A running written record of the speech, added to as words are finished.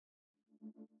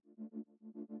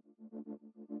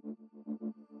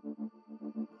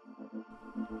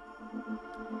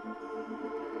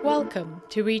Welcome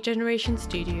to Regeneration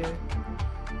Studio.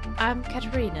 I'm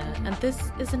Katerina, and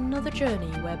this is another journey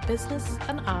where business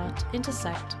and art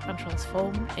intersect and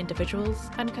transform individuals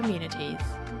and communities.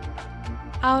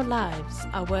 Our lives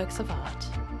are works of art,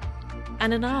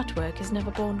 and an artwork is never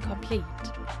born complete.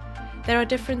 There are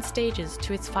different stages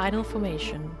to its final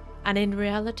formation, and in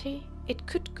reality, it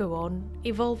could go on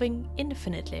evolving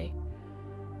infinitely.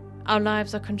 Our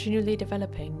lives are continually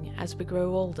developing as we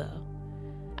grow older.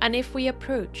 And if we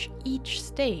approach each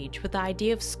stage with the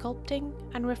idea of sculpting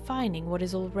and refining what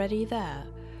is already there,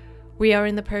 we are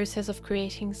in the process of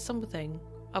creating something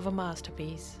of a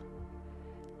masterpiece.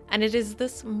 And it is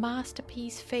this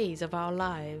masterpiece phase of our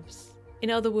lives,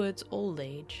 in other words, old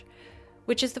age,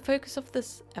 which is the focus of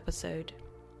this episode.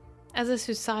 As a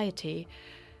society,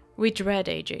 we dread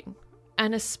aging,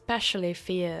 and especially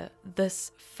fear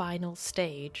this final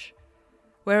stage.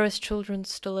 Whereas children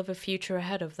still have a future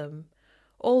ahead of them,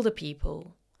 older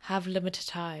people have limited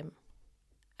time,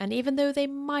 and even though they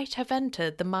might have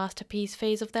entered the masterpiece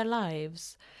phase of their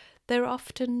lives, they're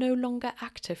often no longer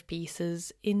active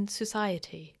pieces in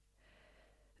society.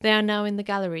 They are now in the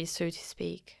galleries, so to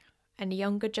speak, and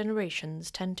younger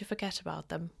generations tend to forget about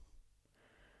them.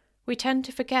 We tend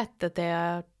to forget that they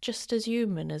are just as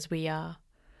human as we are,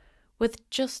 with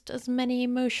just as many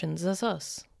emotions as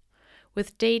us,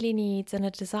 with daily needs and a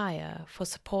desire for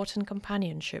support and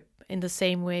companionship in the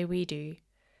same way we do.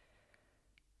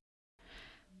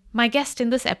 My guest in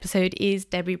this episode is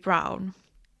Debbie Brown,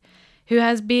 who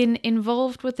has been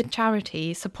involved with the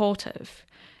charity Supportive,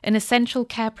 an essential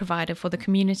care provider for the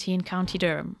community in County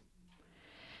Durham.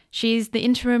 She is the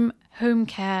interim home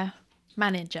care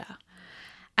manager,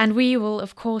 and we will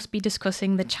of course be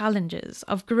discussing the challenges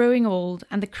of growing old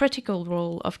and the critical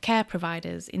role of care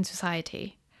providers in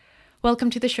society. Welcome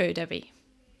to the show, Debbie.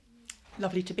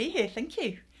 Lovely to be here, thank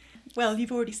you. Well,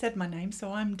 you've already said my name,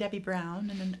 so I'm Debbie Brown,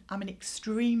 and I'm an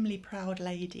extremely proud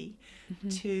lady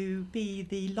to be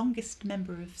the longest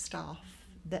member of staff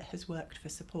that has worked for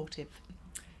Supportive.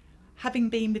 Having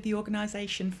been with the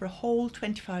organisation for a whole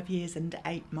 25 years and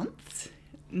 8 months,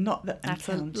 not that I'm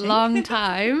counting. That's a long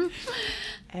time.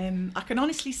 I can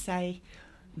honestly say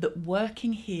that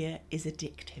working here is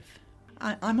addictive.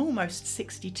 I'm almost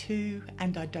 62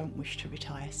 and I don't wish to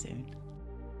retire soon.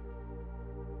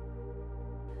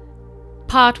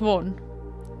 Part 1.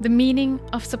 The meaning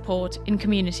of support in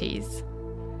communities.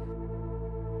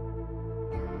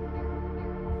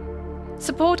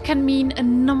 Support can mean a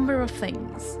number of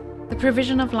things. The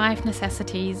provision of life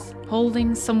necessities,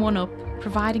 holding someone up,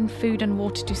 providing food and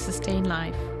water to sustain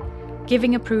life,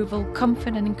 giving approval,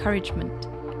 comfort and encouragement,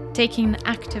 taking an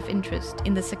active interest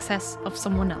in the success of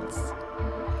someone else.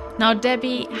 Now,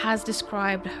 Debbie has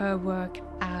described her work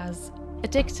as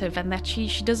addictive and that she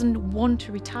doesn't want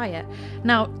to retire.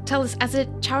 Now, tell us, as a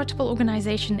charitable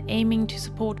organisation aiming to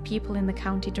support people in the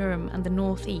County Durham and the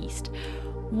North East,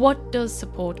 what does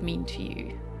support mean to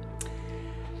you?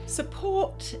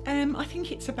 Support, I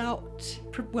think it's about,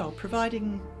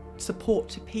 providing support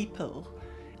to people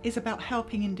is about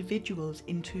helping individuals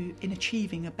in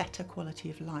achieving a better quality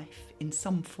of life in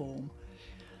some form,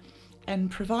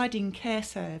 and providing care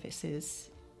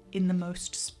services in the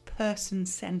most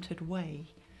person-centred way,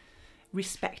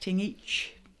 respecting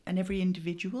each and every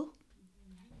individual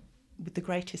with the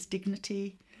greatest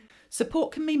dignity.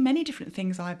 Support can mean many different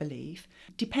things, I believe,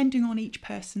 depending on each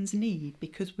person's need,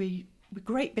 because we're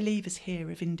great believers here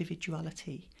of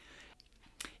individuality.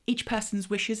 Each person's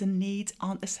wishes and needs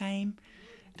aren't the same.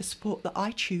 The support that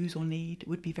I choose or need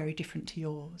would be very different to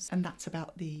yours, and that's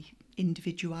about the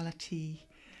individuality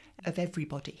of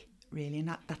everybody, really,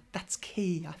 and that's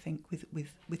key, I think,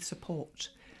 with support.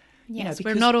 Yes,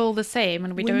 we're not all the same,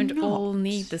 and we don't all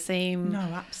need the same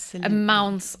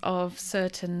amounts of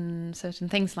certain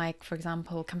things, like, for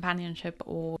example, companionship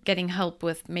or getting help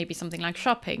with maybe something like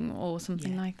shopping or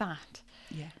something like that.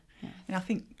 Yeah, and I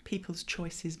think people's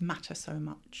choices matter so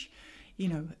much,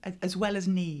 as well as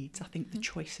needs. I think the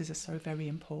choices are so very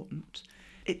important.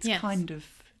 It's kind of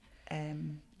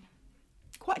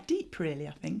quite deep, really.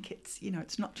 I think it's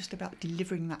not just about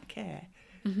delivering that care.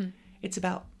 It's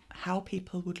about how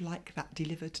people would like that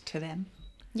delivered to them.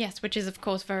 Yes, which is of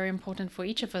course very important for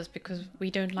each of us, because we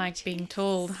don't like being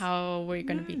told how we're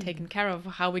going to be taken care of,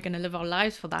 or how we're going to live our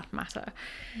lives, for that matter.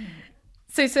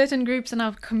 So certain groups in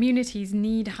our communities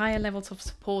need higher levels of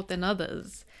support than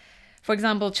others. For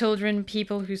example, children,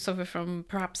 people who suffer from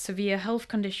perhaps severe health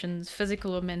conditions,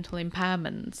 physical or mental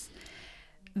impairments,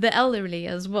 the elderly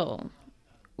as well.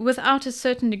 Without a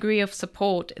certain degree of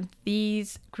support,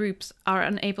 these groups are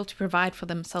unable to provide for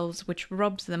themselves, which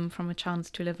robs them from a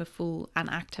chance to live a full and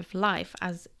active life,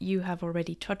 as you have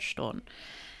already touched on.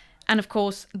 And of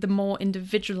course, the more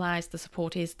individualized the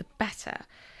support is, the better.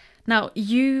 Now,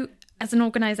 you as an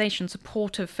organisation,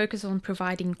 Supportive, focus on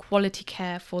providing quality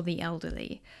care for the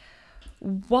elderly.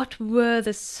 What were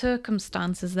the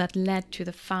circumstances that led to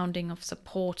the founding of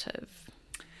Supportive?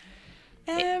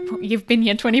 You've been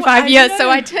here 25 years, so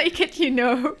I take it you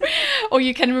know, or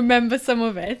you can remember some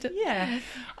of it. Yeah,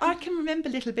 I can remember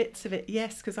little bits of it,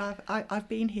 yes, because I've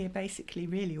been here basically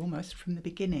really almost from the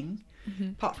beginning,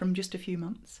 apart from just a few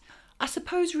months. I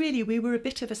suppose really we were a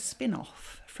bit of a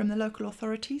spin-off from the local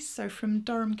authorities, so from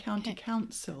Durham County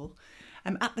Council.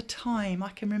 At the time, I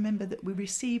can remember that we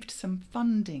received some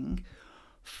funding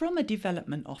from a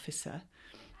development officer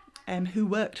who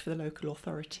worked for the local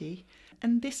authority,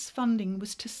 and this funding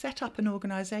was to set up an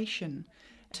organisation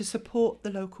to support the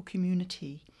local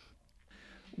community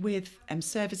with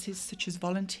services such as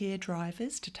volunteer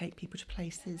drivers to take people to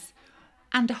places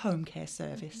and a home care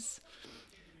service.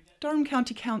 Durham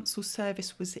County Council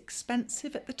service was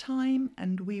expensive at the time,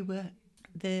 and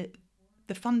the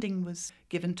funding was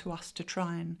given to us to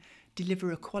try and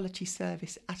deliver a quality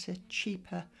service at a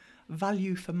cheaper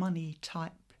value for money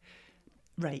type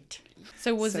rate.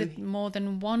 So was it more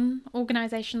than one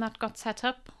organisation that got set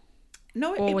up?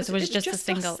 No, it was just a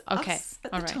single. Us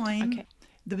at the time. Okay.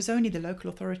 There was only the local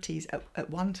authorities at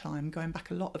one time, going back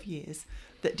a lot of years,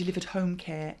 that delivered home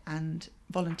care and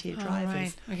volunteer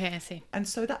drivers. Right. Okay, I see. And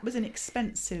so that was an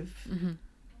expensive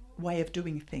way of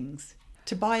doing things.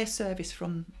 To buy a service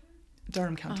from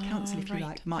Durham County Council, if you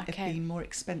like, might have been more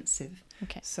expensive.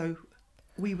 Okay. So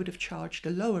we would have charged a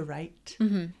lower rate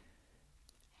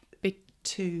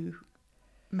to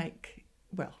make,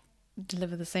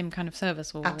 deliver the same kind of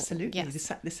service. Or absolutely,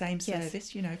 yes. the same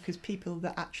service, you know, because people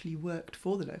that actually worked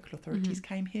for the local authorities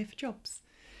came here for jobs.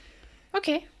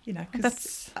 Okay. You know,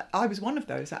 because I was one of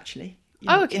those actually,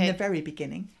 in the very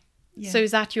beginning. Yeah. So is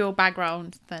that your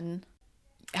background then?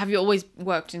 Have you always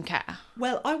worked in care?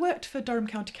 Well, I worked for Durham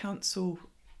County Council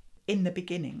in the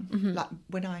beginning. Like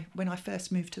when I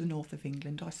first moved to the north of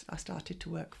England, I started to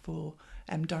work for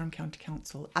Durham County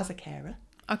Council as a carer.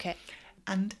 Okay.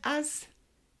 And as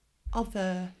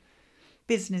other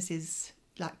businesses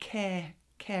like care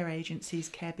agencies,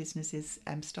 care businesses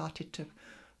started to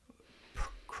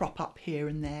crop up here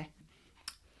and there,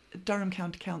 Durham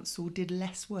County Council did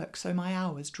less work, so my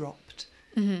hours dropped.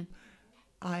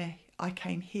 I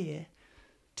came here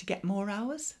to get more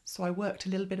hours, so I worked a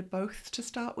little bit of both to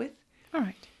start with. All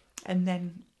right. And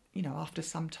then, you know, after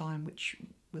some time, which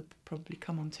we'll probably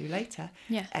come on to later,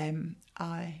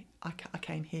 I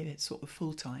came here sort of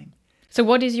full time. So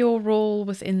what is your role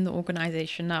within the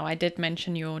organisation now? I did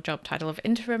mention your job title of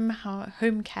interim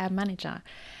home care manager.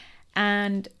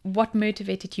 And what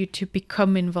motivated you to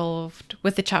become involved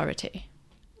with the charity?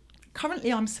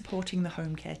 Currently, I'm supporting the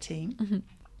home care team.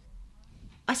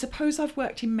 I suppose I've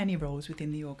worked in many roles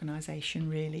within the organisation,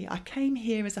 really. I came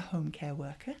here as a home care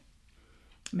worker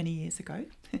many years ago.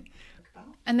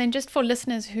 And then just for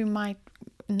listeners who might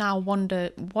now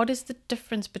wonder, what is the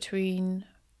difference between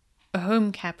a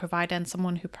home care provider and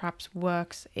someone who perhaps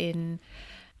works in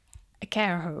a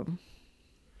care home?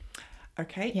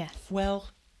 Okay. Yes. Well,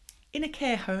 in a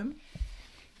care home,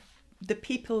 the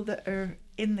people that are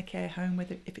in the care home,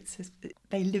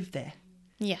 they live there.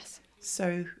 Yes.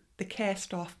 So the care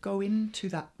staff go into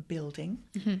that building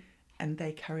and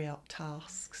they carry out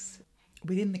tasks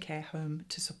within the care home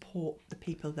to support the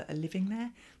people that are living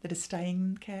there, that are staying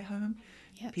in the care home.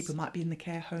 Yes. People might be in the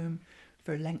care home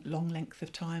for a long length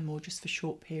of time or just for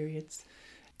short periods.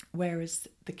 Whereas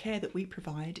the care that we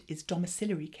provide is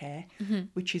domiciliary care,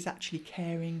 which is actually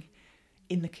caring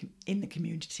in the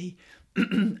community,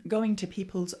 going to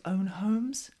people's own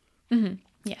homes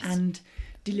Yes. and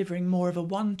delivering more of a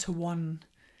one-to-one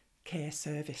care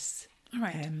service,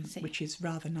 which is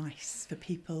rather nice for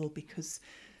people, because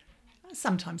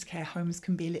sometimes care homes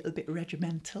can be a little bit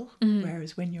regimental,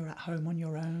 whereas when you're at home on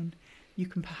your own, you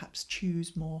can perhaps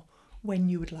choose more when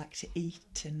you would like to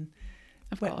eat and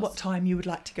what time you would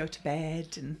like to go to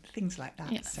bed and things like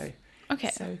that. Yes. So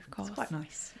it's quite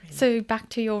nice. Really. So back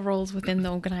to your roles within the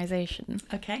organisation.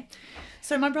 Okay.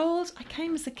 So my roles, I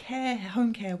came as a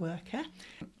home care worker,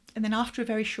 and then after a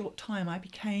very short time I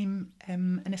became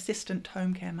an assistant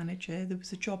home care manager. There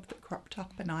was a job that cropped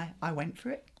up and I went for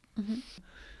it.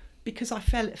 Because I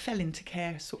fell into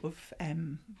care sort of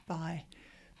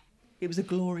it was a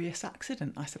glorious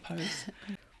accident, I suppose.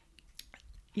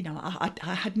 You know,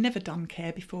 I had never done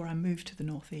care before I moved to the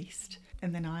northeast,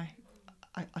 and then I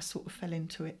sort of fell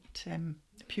into it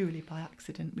purely by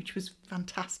accident, which was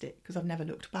fantastic because I've never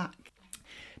looked back.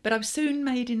 But I was soon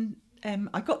made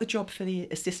I got the job for the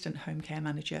assistant home care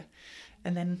manager,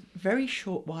 and then very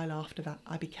short while after that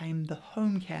I became the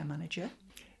home care manager.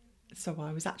 So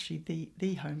I was actually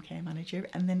the home care manager,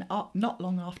 and then not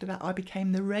long after that I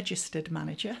became the registered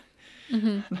manager.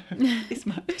 It's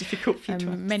much difficult for you to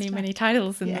understand. Many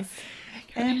titles in this.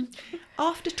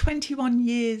 After 21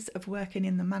 years of working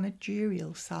in the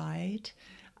managerial side,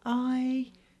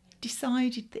 I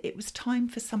decided that it was time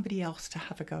for somebody else to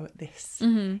have a go at this.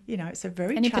 You know, it's a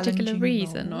very Any challenging particular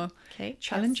reason role, or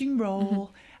challenging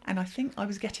role, and I think I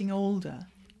was getting older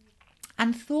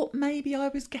and thought maybe I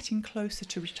was getting closer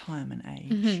to retirement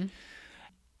age.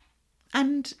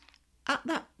 And at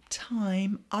that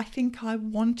time, I think I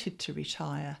wanted to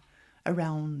retire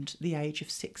around the age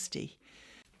of 60.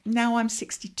 Now I'm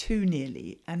 62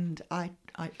 nearly, and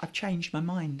I've changed my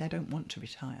mind. I don't want to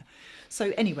retire.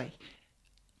 So anyway.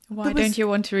 Why don't you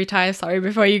want to retire? Sorry,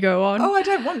 before you go on. Oh, I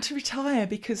don't want to retire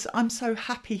because I'm so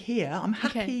happy here. I'm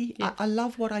happy. Okay, yeah. I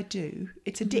love what I do.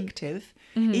 It's addictive.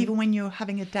 Even when you're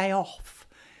having a day off,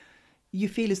 you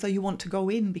feel as though you want to go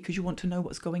in because you want to know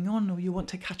what's going on, or you want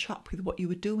to catch up with what you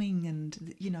were doing.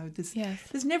 And, you know, there's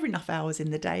never enough hours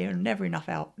in the day and never enough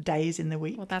days in the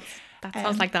week. Well, that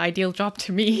sounds like the ideal job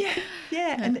to me.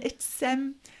 Yeah. And it's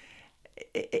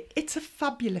a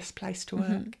fabulous place to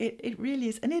work. It really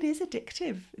is, and it is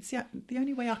addictive. It's the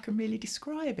only way I can really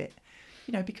describe it.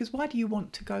 You know, because why do you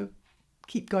want to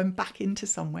keep going back into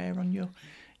somewhere on your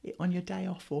day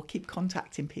off, or keep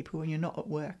contacting people when you're not at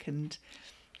work? And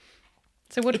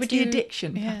so, what would you? The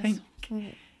addiction, I think.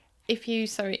 If you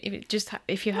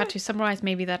had to summarize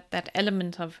maybe that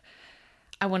element of,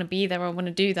 I want to be there, I want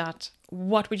to do that.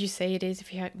 What would you say it is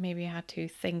if you had to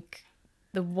think?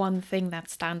 The one thing that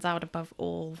stands out above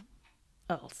all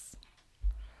else?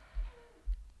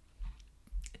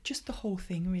 Just the whole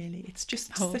thing, really. It's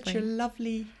just such a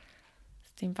lovely...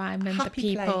 It's the environment, the happy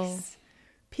people,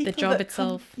 the job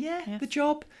itself. The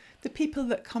job. The people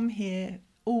that come here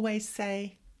always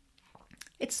say,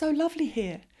 it's so lovely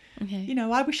here. Okay. You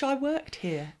know, I wish I worked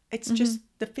here. It's just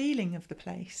the feeling of the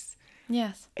place.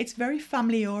 Yes. It's very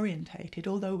family orientated,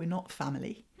 although we're not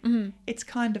family. It's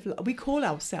kind of, we call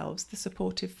ourselves the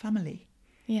supportive family.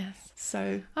 Yes.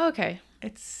 So okay.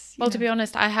 It's to be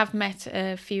honest, I have met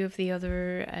a few of the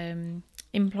other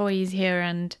employees here,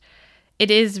 and it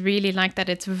is really like that.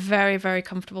 It's a very, very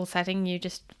comfortable setting. You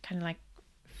just kind of like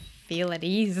feel at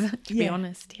ease, to be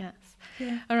honest. Yes.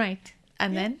 Yeah. All right.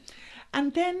 And then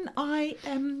I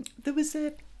there was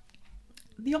the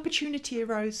opportunity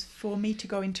arose for me to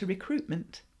go into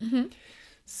recruitment.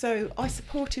 So I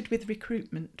supported with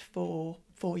recruitment for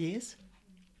 4 years,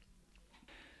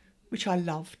 which I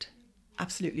loved,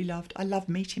 absolutely loved. I love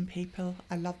meeting people.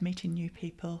 I love meeting new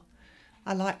people.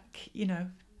 I like, you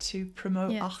know, to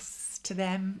promote us to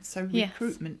them. So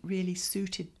recruitment really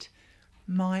suited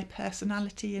my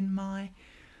personality and my...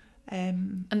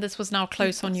 and this was now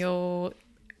close on your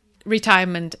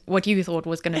retirement, what you thought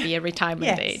was going to be a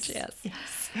retirement age. Yes.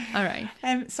 All right.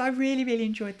 So I really, really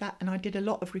enjoyed that, and I did a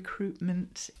lot of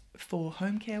recruitment for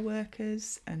home care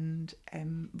workers and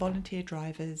volunteer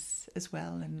drivers as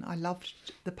well. And I loved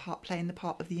playing the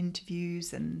part of the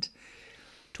interviews and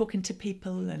talking to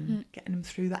people and getting them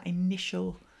through that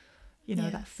initial, you know,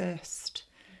 that first.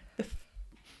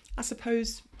 I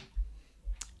suppose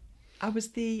I was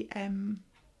the.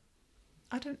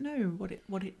 I don't know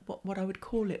what I would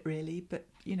call it really, but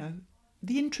you know,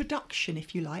 the introduction,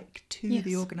 if you like, to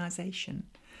the organisation.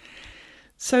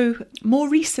 So more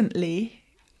recently,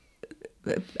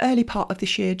 early part of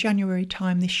this year, January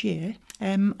time this year,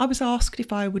 I was asked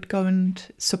if I would go and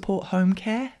support home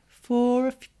care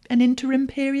for an interim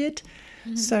period.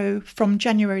 So from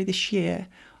January this year,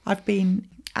 I've been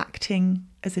acting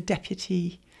as a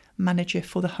deputy manager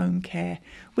for the home care.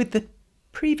 With the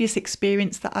previous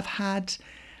experience that I've had,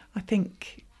 I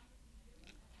think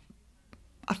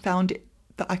I found it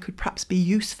that I could perhaps be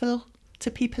useful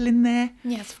to people in there.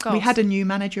 Yes, of course. We had a new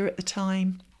manager at the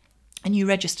time, a new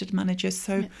registered manager,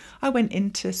 so I went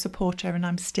in to support her, and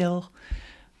I'm still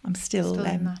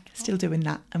doing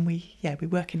that, and we're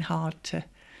working hard to.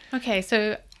 Okay,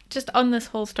 so just on this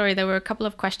whole story, there were a couple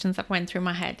of questions that went through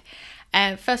my head.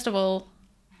 First of all,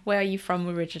 where are you from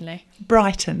originally?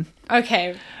 Brighton.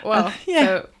 Okay, well,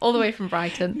 so all the way from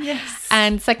Brighton. Yes.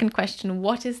 And second question,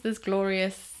 what is this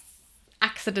glorious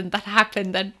accident that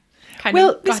happened that kind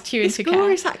of got you into care?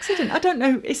 Glorious accident, I don't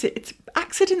know, it's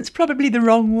accident's probably the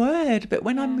wrong word, but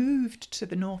when I moved to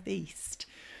the northeast,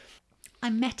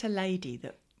 I met a lady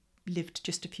that lived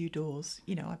just a few doors.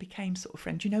 You know, I became sort of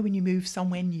friends. You know, when you move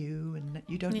somewhere new and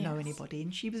you don't know anybody,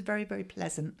 and she was very, very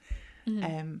pleasant.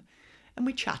 And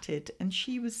we chatted, and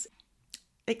she was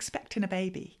expecting a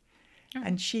baby.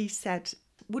 And she said,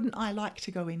 wouldn't I like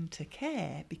to go into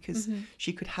care, because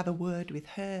she could have a word with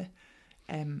her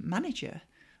manager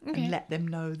and let them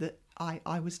know that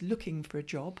I was looking for a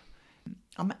job.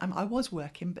 I was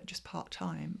working, but just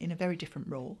part-time in a very different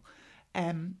role.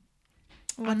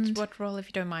 What role, if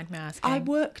you don't mind me asking? I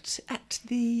worked at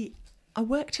the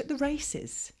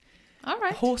races. All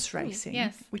right. Horse racing,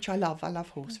 yes. which I love. I love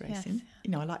horse racing. Yes.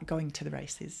 You know, I like going to the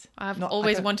races. I've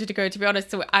always wanted to go, to be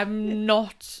honest. So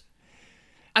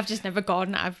I've just never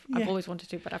gone. I've always wanted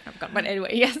to, but I've never gone. But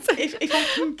anyway, yes. if I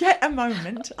can get a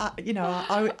moment,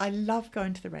 I love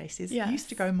going to the races. Yes. I used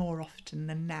to go more often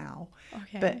than now.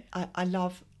 Okay. But I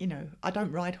love, I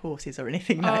don't ride horses or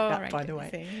anything like that, right, by the way.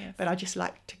 I see, yes. But I just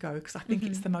like to go because I think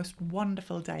it's the most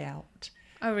wonderful day out.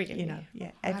 Oh, really?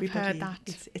 Everybody. I've heard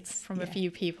that it's from a few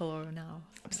people now.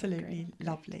 So absolutely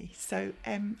lovely. So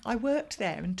I worked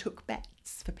there and took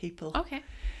bets for people. Okay.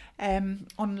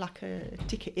 On like a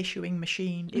ticket issuing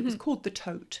machine. It was called the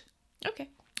Tote. Okay.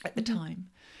 At the time,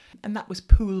 and that was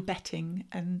pool betting,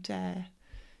 and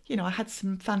I had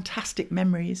some fantastic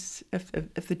memories of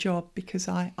the job, because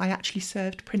I actually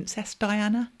served Princess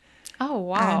Diana. Oh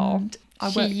wow! And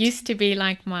she used to be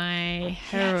like my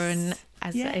heroine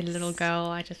as yes. a little girl.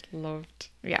 I just loved.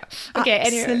 Yeah. Okay.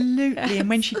 Absolutely. Anyway. And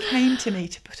when she came to me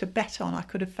to put a bet on, I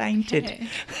could have fainted. Okay.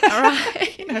 All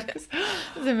right. It's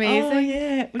amazing. Oh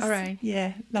yeah. It was, all right.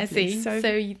 Yeah. Lovely. I see. So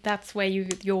that's where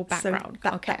your background.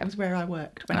 So that was where I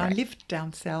worked when I lived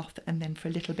down south, and then for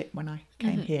a little bit when I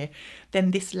came here.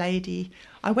 Then this lady,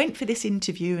 I went for this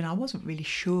interview, and I wasn't really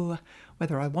sure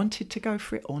whether I wanted to go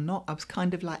for it or not. I was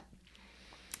kind of like,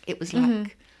 it was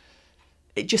like.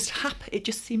 It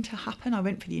just seemed to happen. I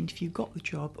went for the interview, got the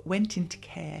job, went into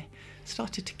care,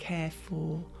 started to care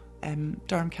for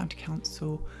Durham County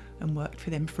Council, and worked for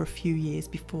them for a few years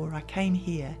before I came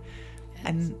here,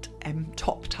 and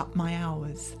topped up my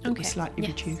hours that were slightly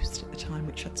reduced at the time,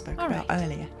 which I'd spoken about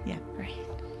earlier. Yeah. Right.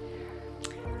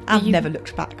 I've never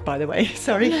looked back, by the way.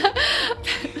 Sorry.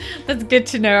 That's good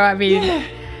to know. I mean,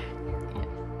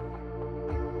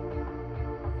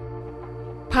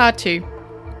 Part 2.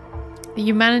 The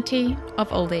humanity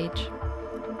of old age.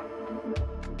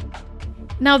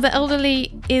 Now, the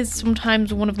elderly is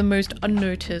sometimes one of the most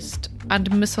unnoticed and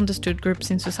misunderstood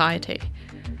groups in society.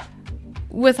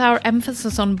 With our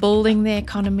emphasis on building the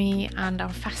economy and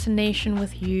our fascination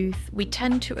with youth, we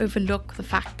tend to overlook the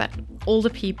fact that older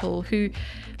people who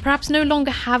perhaps no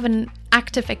longer have an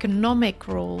active economic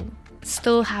role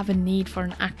still have a need for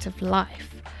an active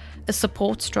life, a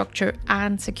support structure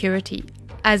and security,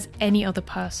 as any other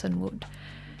person would.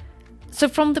 So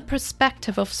from the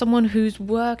perspective of someone who's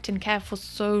worked in care for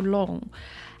so long,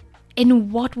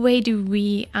 in what way do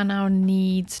we and our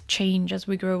needs change as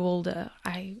we grow older?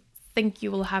 I think you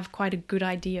will have quite a good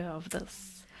idea of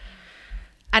this.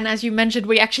 And as you mentioned,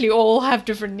 we actually all have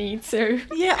different needs, so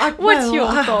what's your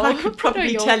thought? I could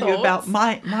probably tell you about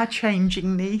my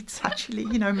changing needs, actually,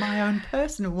 my own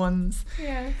personal ones.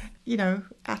 Yes.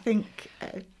 I think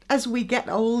as we get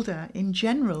older, in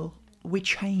general, we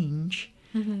change,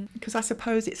 because I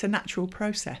suppose it's a natural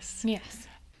process. Yes.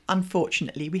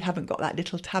 Unfortunately, we haven't got that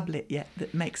little tablet yet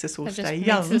that makes us all stay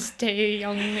young. Makes us stay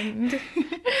young and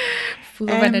full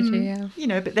of energy,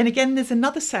 yeah. But then again, there's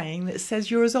another saying that says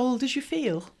you're as old as you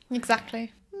feel.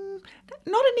 Exactly.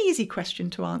 Not an easy question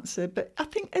to answer, but I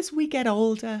think as we get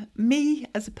older, me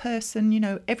as a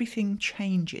person, everything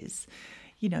changes.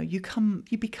 You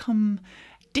become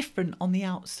different on the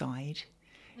outside,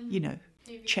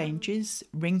 changes,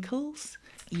 wrinkles.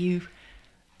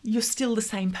 You're still the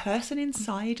same person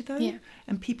inside, though,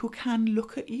 and people can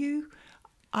look at you,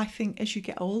 I think, as you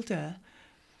get older,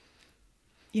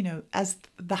 as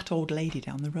that old lady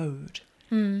down the road.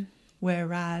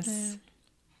 Whereas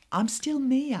I'm still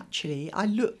me, actually. I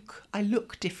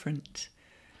look different,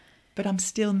 but I'm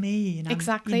still me. And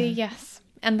exactly, yes.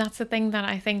 And that's the thing that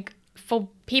I think for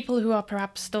people who are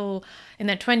perhaps still in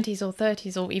their 20s or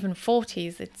 30s or even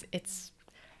 40s, it's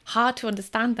hard to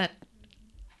understand that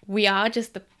we are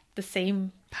just the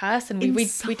same person.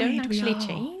 We don't actually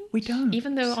change. We don't.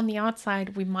 Even though on the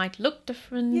outside we might look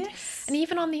different. Yes. And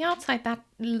even on the outside, that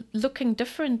looking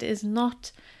different is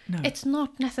not... No. It's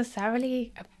not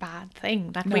necessarily a bad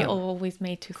thing that we're always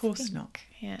made to think. Of course not.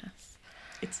 Yes.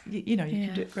 It's, you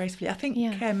can do it gracefully. I think,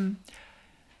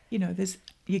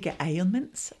 you get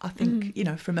ailments. I think,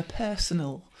 on a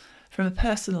personal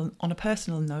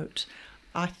note,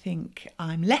 I think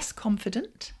I'm less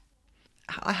confident.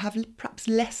 I have perhaps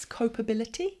less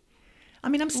copability. I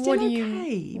mean, I'm still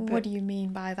okay. What do you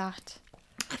mean by that?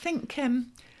 I think,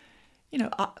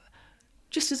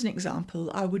 just as an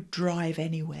example, I would drive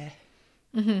anywhere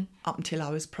up until I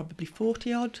was probably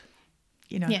 40 odd.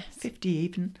 Yes. 50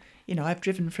 even. I've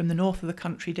driven from the north of the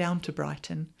country down to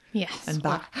Brighton. Yes. And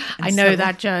back. Well, and I know so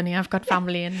that on. journey. I've got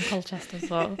family in Colchester as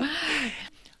well.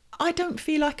 I don't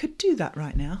feel I could do that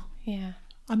right now. Yeah.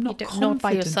 I'm not confident not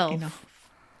by yourself. enough.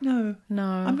 No.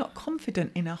 I'm not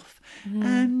confident enough.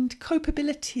 And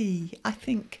copability, I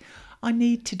think I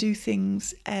need to do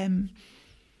things in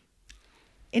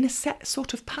a set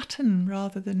sort of pattern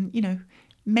rather than,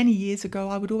 many years ago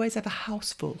I would always have a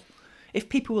house full. If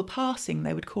people were passing,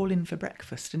 they would call in for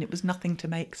breakfast and it was nothing to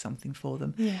make something for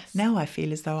them. Yes. Now I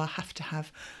feel as though I have to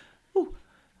have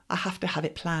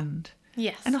it planned.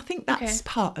 Yes. And I think that's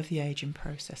part of the ageing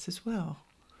process as well.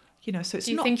 So it's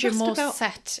Do you not think just you're more about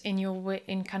set in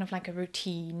in kind of like a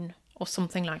routine or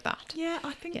something like that? Yeah,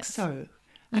 I think Yes. so.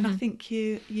 And I think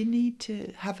you need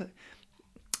to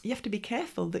you have to be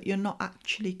careful that you're not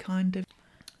actually kind of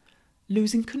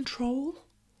losing control.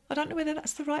 I don't know whether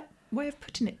that's the right way of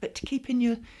putting it, but to keeping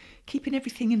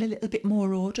everything in a little bit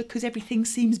more order because everything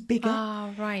seems bigger.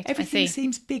 Ah, right. Everything I see.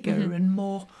 seems bigger and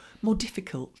more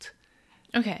difficult.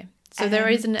 Okay. So there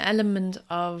is an element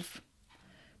of,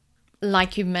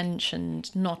 like you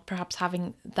mentioned, not perhaps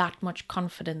having that much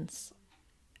confidence.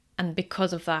 And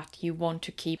because of that, you want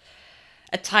to keep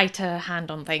a tighter hand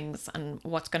on things and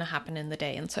what's going to happen in the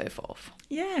day and so forth.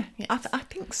 Yeah, Yes. I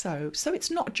think so. So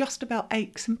it's not just about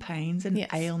aches and pains and Yes.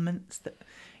 ailments that,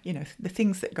 the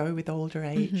things that go with older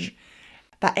age.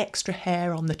 That extra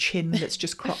hair on the chin that's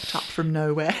just cropped up from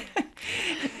nowhere.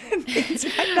 And things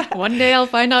like that. One day I'll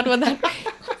find out what that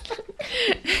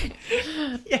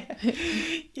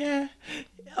Yeah.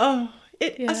 Oh,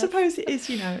 I Yes. suppose it is.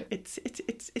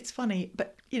 It's funny,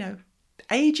 but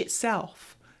age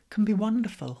itself can be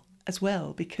wonderful as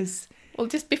well because. Well,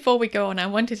 just before we go on, I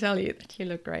want to tell you that you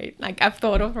look great. Like I've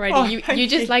thought of already. Oh, you thank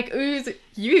just you. like ooze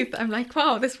youth. I'm like,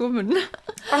 wow, this woman.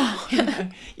 Oh, no.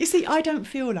 You see, I don't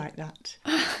feel like that.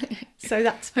 So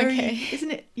that's very, Okay. isn't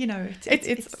it?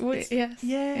 It's yes.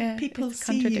 Yeah, people it's a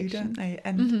see you, contradiction. don't they?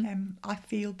 And I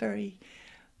feel very,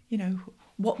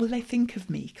 what will they think of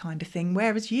me kind of thing.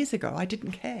 Whereas years ago, I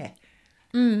didn't care.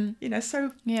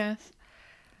 So Yes.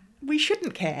 we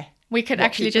shouldn't care. We could what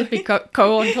actually people just be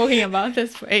go on talking about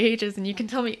this for ages, and you can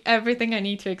tell me everything I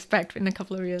need to expect in a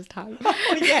couple of years' time.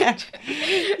 Oh, yeah.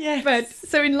 Yeah. But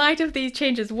so, in light of these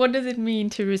changes, what does it mean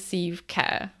to receive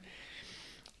care?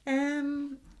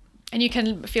 And you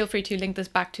can feel free to link this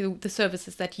back to the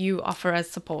services that you offer as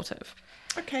supportive.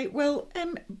 Okay, well,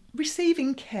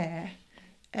 receiving care,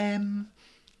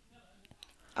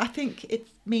 I think it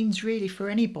means really for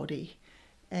anybody,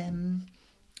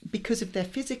 because of their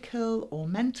physical or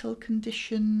mental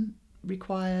condition,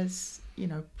 requires,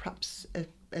 perhaps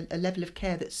a level of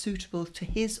care that's suitable to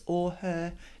his or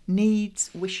her needs,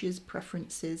 wishes,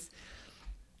 preferences,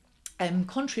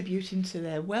 contributing to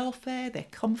their welfare, their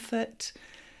comfort.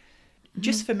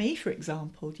 Just for me, for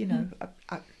example,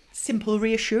 a simple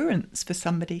reassurance for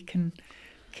somebody can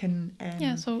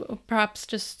Yeah, so perhaps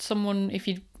just someone, if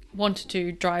you wanted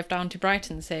to drive down to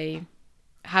Brighton, say,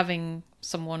 having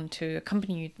someone to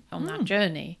accompany you on that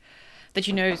journey that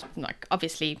is like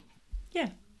obviously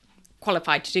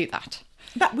qualified to do that.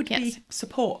 That would Yes. be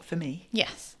support for me.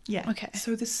 Yes. Yeah. Okay.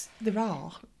 So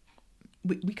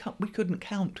we couldn't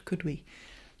count, could we?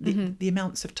 The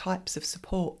amounts of types of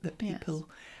support that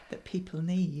people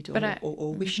need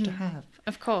or wish to have.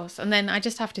 Of course. And then I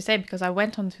just have to say, because I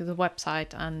went onto the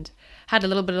website and had a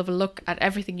little bit of a look at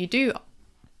everything you do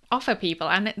offer people,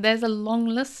 and there's a long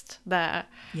list there.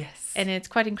 Yes. And it's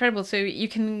quite incredible. So you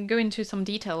can go into some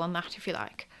detail on that if you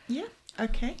like. Yeah.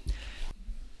 Okay.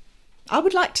 I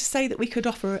would like to say that we could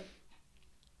offer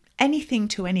anything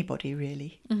to anybody,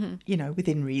 really.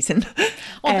 Within reason.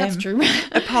 Oh, that's true.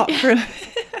 Apart from.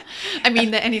 I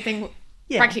mean, anything.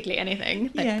 Yeah. Practically anything.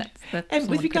 But Yeah. that's With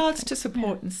someone could regards think. to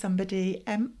supporting somebody,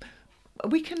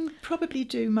 we can probably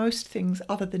do most things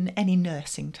other than any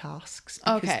nursing tasks.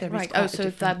 Because Okay, there is right. quite Oh, a so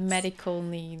that difference. medical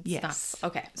needs. Yes. That's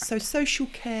okay. So social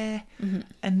care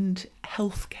and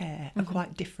health care are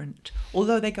quite different,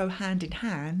 although they go hand in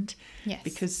hand. Yes.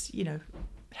 Because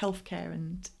health care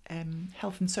and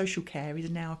health and social care is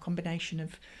now a combination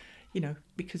of,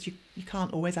 because you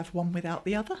can't always have one without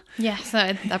the other. Yes,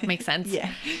 that makes sense.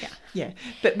 Yeah.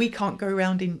 But we can't go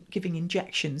around giving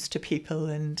injections to people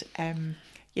and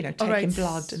taking right.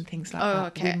 blood and things like Oh, that.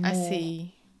 okay. We're I more-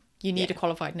 see. You need a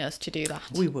qualified nurse to do that.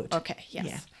 We would. Okay.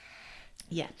 Yes.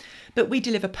 Yeah. But we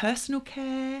deliver personal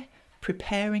care,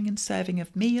 preparing and serving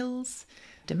of meals,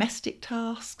 domestic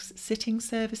tasks, sitting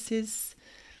services,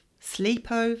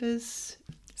 sleepovers.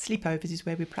 Sleepovers is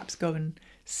where we perhaps go and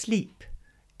sleep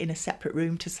in a separate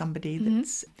room to somebody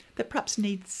that perhaps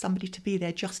needs somebody to be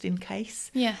there just in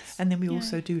case. Yes. And then we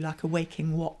also do like a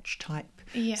waking watch type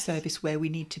Yes. service where we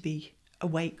need to be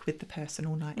awake with the person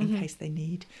all night in case they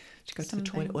need to go to the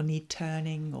toilet or need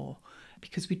turning, or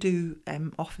because we do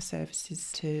offer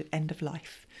services to end of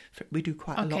life. We do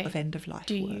quite a lot of end of life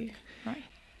Do work. you? Right.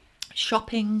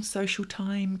 Shopping, social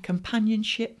time,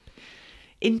 companionship,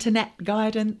 internet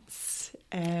guidance,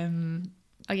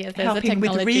 Oh yes, there's a helping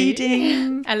with technology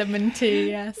reading. element too.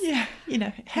 Yes. Yeah, you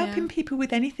know, helping people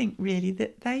with anything really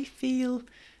that they feel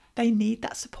they need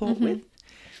that support with.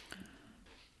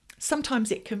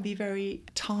 Sometimes it can be very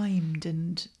timed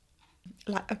and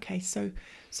like, okay, so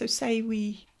say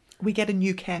we get a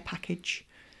new care package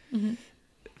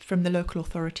from the local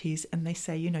authorities and they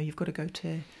say, you know, you've got to go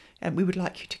to, we would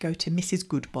like you to go to Mrs.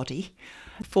 Goodbody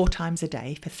 4 times a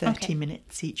day for 30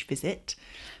 minutes each visit.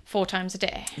 4 times a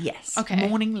day. Yes. Okay.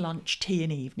 Morning, lunch, tea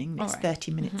and evening. It's All right.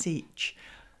 30 minutes each.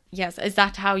 Yes. Is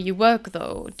that how you work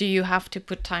though? Do you have to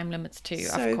put time limits too?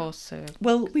 So- Of course.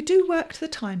 Well, we do work to the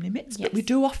time limits, but we Yes.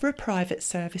 do offer a private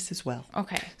service as well.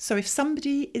 Okay. So if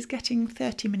somebody is getting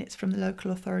 30 minutes from the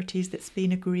local authorities that's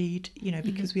been agreed, you know,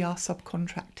 because we are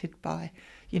subcontracted by,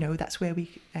 you know, that's where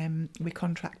we're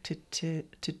contracted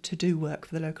to do work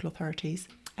for the local authorities,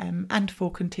 and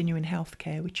for continuing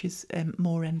healthcare, which is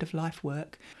more end of life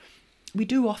work. We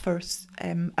do offer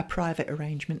a private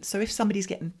arrangement. So if somebody's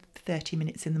getting 30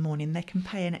 minutes in the morning, they can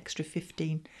pay an extra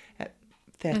 30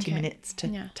 minutes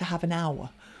to have an hour.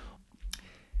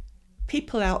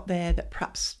 People out there that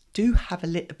perhaps do have a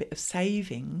little bit of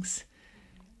savings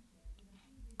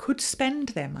could spend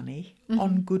their money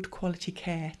on good quality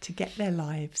care to get their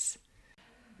lives,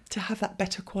 to have that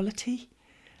better quality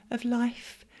of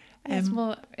life. Yes,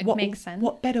 well, it makes sense.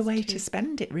 What better way to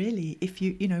spend it, really, if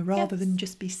you know, rather than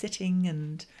just be sitting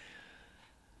and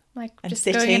just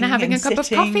sitting going and having a and cup of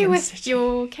sitting coffee and with sitting.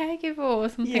 your caregiver or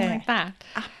something like that.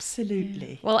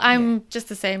 Absolutely. Well, I'm just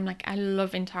the same. Like, I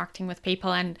love interacting with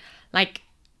people, and like,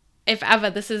 if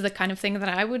ever this is the kind of thing that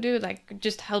I would do, like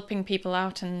just helping people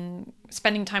out and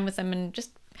spending time with them, and just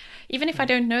even if I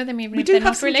don't know them, even We if do they're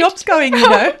have not some related. jobs going, you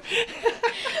know.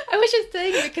 I was just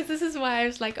saying because this is why I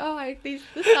was like, oh, this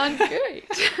sounds great.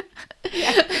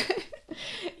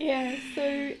 Yeah.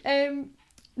 So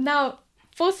now,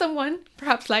 for someone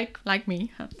perhaps like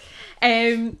me,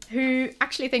 who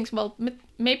actually thinks, well,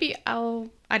 maybe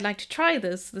I'd like to try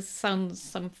this. This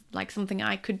sounds like something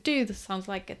I could do. This sounds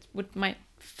like it might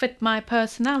fit my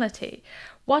personality.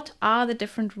 What are the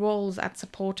different roles at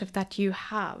Supportive that you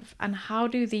have, and how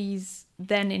do these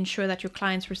then ensure that your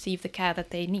clients receive the care that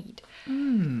they need?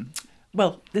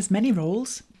 Well, there's many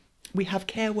roles. We have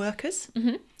care workers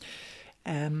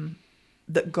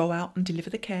that go out and deliver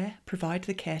the care, provide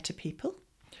the care to people.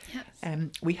 Yes.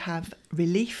 We have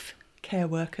relief care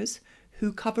workers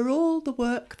who cover all the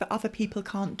work that other people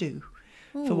can't do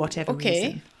for whatever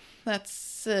reason.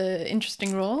 That's an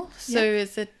interesting role. So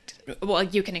is it... Well,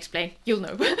 you can explain. You'll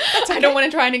know. I don't want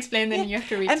to try and explain, then you have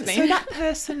to re-explain. So that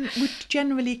person would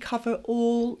generally cover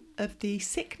all of the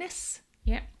sickness,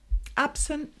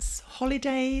 absence,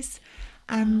 holidays,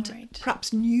 and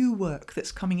perhaps new work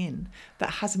that's coming in that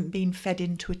hasn't been fed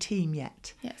into a team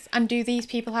yet. Yes. And do these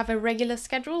people have a regular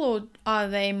schedule, or are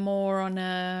they more on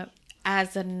a...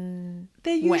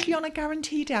 They're usually on a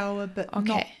guaranteed hour, but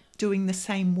not doing the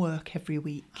same work every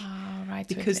week. Oh, right.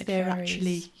 Because so they're varies.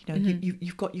 actually, you know,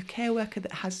 you've got your care worker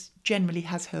that generally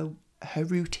has her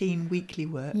routine weekly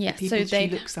work. Yes, the people so she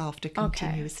looks after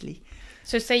continuously.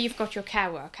 So say you've got your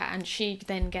care worker and she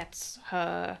then gets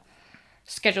her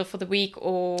schedule for the week,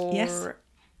 or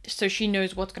so she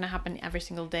knows what's going to happen every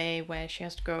single day, where she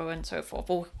has to go and so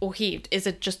forth, or he, is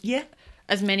it just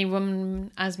as many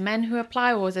women as men who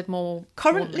apply, or is it more?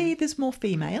 Currently there's more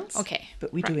females,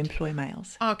 but we do right. employ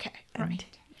males. Right.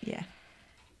 Yeah.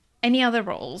 Any other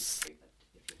roles?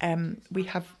 We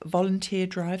have volunteer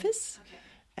drivers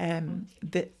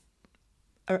that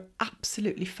are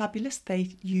absolutely fabulous.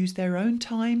 They use their own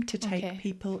time to take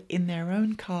people in their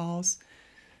own cars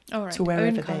to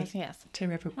wherever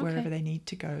wherever they need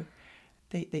to go.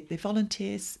 They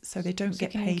volunteers, so they don't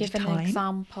get paid time. Can you give an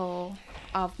example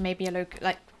of maybe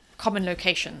common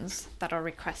locations that are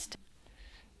requested?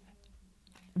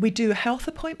 We do a health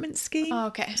appointment scheme. Oh,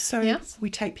 okay. So we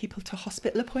take people to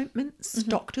hospital appointments,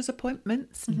 doctor's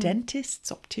appointments,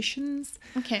 dentists, opticians.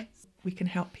 Okay. We can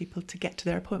help people to get to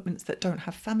their appointments that don't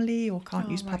have family or can't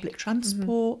use public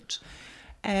transport.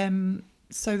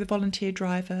 So the volunteer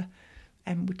driver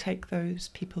would take those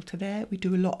people to there. We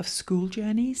do a lot of school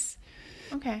journeys.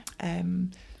 Okay.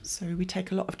 So we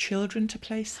take a lot of children to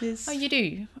places. Oh, you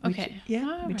do? Okay.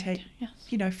 We take,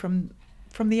 you know, from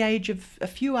from the age of a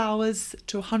few hours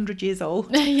to 100 years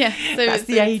old. Yeah, so that's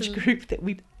the age group that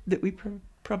we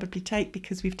probably take,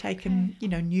 because we've taken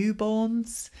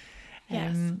newborns,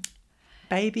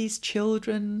 babies,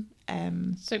 children.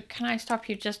 So can I stop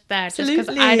you just there, Absolutely. just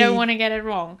because I don't want to get it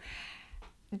wrong?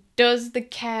 Does the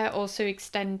care also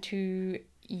extend to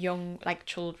young, like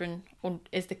children, or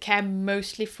is the care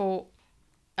mostly for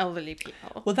elderly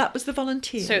people? Well, that was the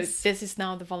volunteers. So this is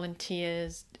now the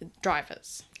volunteers,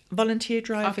 drivers. Volunteer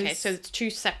drivers. Okay, so it's two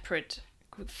separate,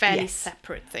 fairly Yes.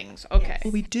 separate things. Okay.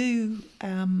 Yes.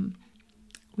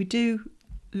 We do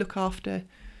look after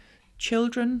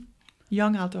children,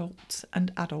 young adults,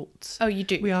 and adults. Oh, you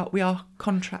do. We are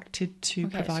contracted to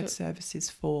Okay, provide so- services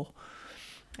for.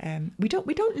 We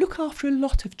don't look after a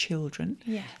lot of children.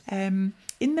 Yes.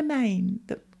 In the main,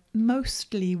 that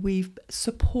mostly we've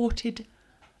supported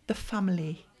the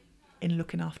family in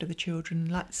looking after the children.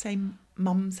 Like, say,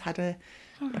 mum's had a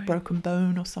broken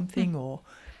bone or something, or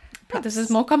Oh, this is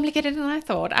more complicated than I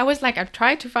thought. I was like, I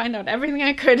tried to find out everything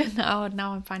I could, and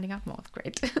now I'm finding out more. It's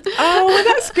great. Oh, well,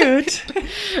 that's good.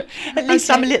 At least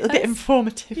Okay, I'm a little bit that's-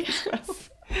 informative Yes. as well.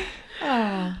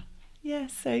 Ah, yeah.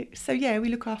 So yeah, we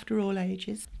look after all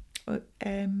ages.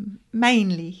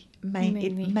 Mainly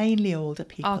older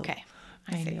people. Okay,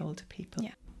 I Mainly see. older people.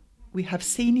 Yeah. We have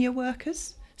senior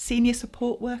workers, senior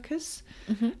support workers.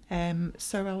 Mm-hmm.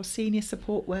 So our senior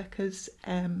support workers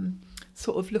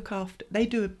sort of look after. They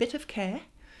do a bit of care,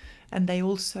 and they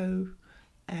also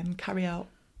carry out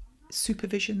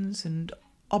supervisions and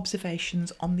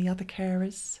observations on the other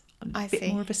carers. I A bit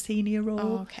see. more of a senior role.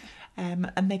 Oh, okay.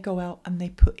 And they go out and they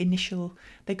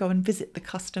go and visit the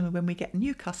customer when we get a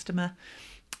new customer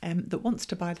that wants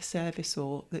to buy the service,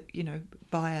 or that,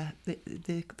 via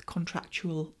the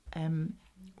contractual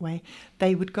way.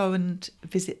 They would go and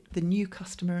visit the new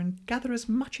customer and gather as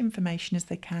much information as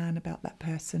they can about that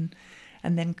person,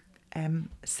 and then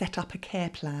set up a care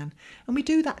plan. And we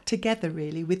do that together,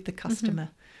 really, with the customer.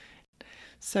 Mm-hmm.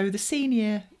 So the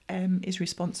senior is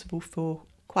responsible for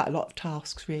quite a lot of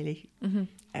tasks, really. Mm-hmm.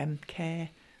 Care,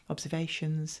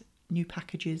 observations, new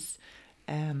packages.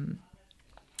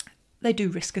 They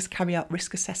do carry out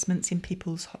risk assessments in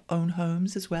people's own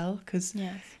homes as well, because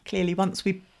Yes. clearly once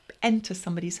we enter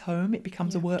somebody's home, it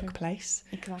becomes a You have to- workplace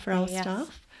for Exactly, our yes.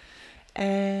 staff.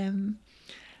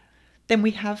 Then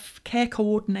we have care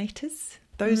coordinators.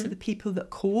 Those are the people that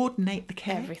coordinate the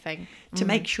care Everything. to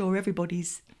make sure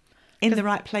everybody's in the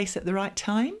right place at the right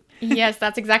time. Yes,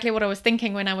 that's exactly what I was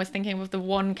thinking when I was thinking of the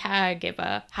one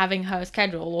caregiver having her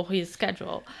schedule or his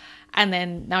schedule. And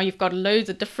then now you've got loads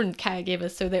of different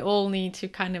caregivers, so they all need to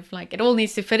kind of like, it all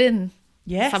needs to fit in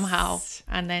Yes. somehow,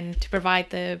 and then to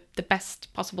provide the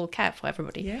best possible care for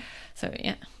everybody. Yeah. So,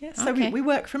 yeah. Yeah. So Okay. we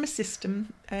work from a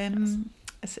system,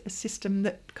 a system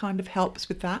that kind of helps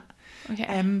with that.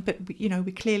 Okay. But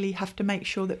we clearly have to make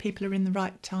sure that people are in the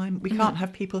right time. We can't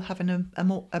have people having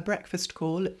a breakfast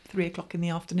call at 3:00 in the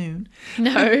afternoon.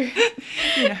 No.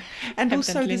 And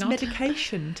also Evidently there's not.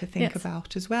 medication to think Yes.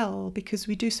 about as well, because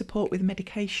we do support with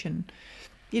medication.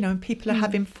 And people are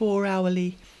having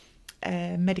 4-hourly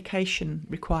medication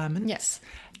requirements. Yes.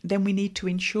 Then we need to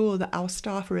ensure that our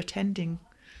staff are attending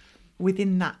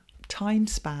within that time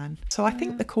span. So I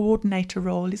think the coordinator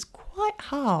role is quite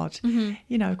hard,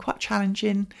 quite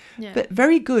challenging, Yeah. but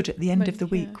very good at the end But, of the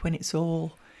yeah. week when it's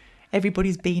all,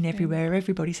 everybody's been everywhere,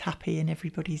 everybody's happy, and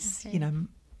everybody's,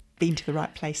 been to the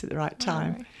right place at the right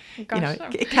time. Gosh,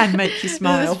 It can make you This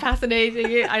smile. is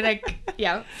fascinating. I like,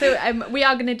 yeah. So we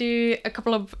are going to do a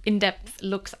couple of in-depth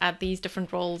looks at these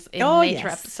different roles in later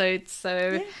yes. episodes,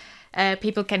 so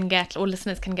people can get, or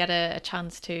listeners can get a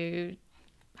chance to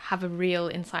have a real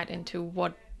insight into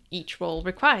what each role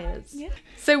requires. Yeah.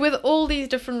 So with all these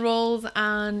different roles,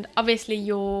 and obviously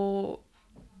your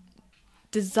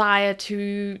desire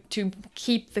to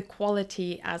keep the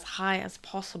quality as high as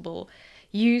possible,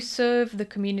 you serve the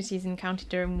communities in County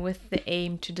Durham with the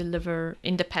aim to deliver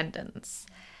independence.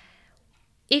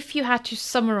 If you had to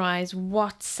summarize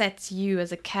what sets you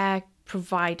as a care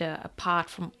provider apart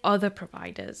from other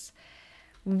providers,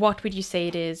 what would you say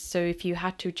it is? So if you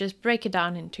had to just break it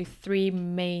down into 3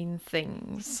 main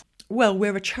things. Well,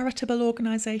 we're a charitable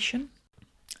organisation.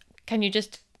 Can you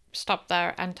just stop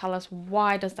there and tell us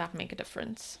why does that make a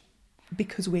difference?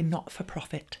 Because we're not for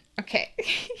profit. Okay.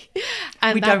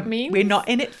 And that means? We're not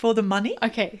in it for the money.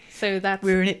 Okay, so that's...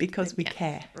 We're in it because we Yes.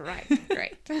 care. Right,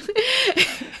 great.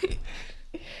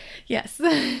 Yes.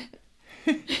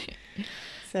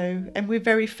 So, and we're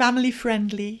very family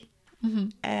friendly.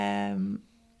 Mm-hmm.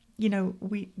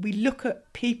 We look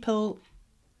at people.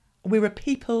 We're a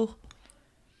people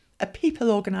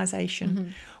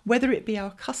organisation, whether it be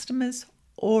our customers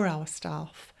or our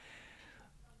staff,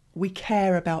 we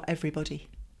care about everybody.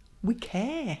 We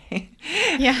care.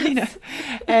 Yes.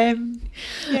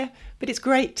 Yeah, but it's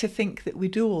great to think that we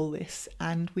do all this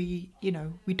and we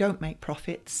don't make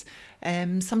profits.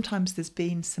 Sometimes there's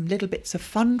been some little bits of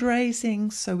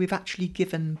fundraising, so we've actually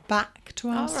given back to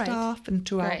our staff and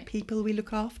to our people we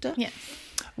look after. Yeah.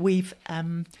 We've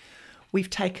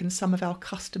taken some of our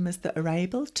customers that are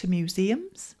able to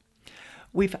museums.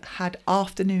 We've had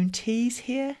afternoon teas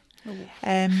here,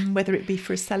 whether it be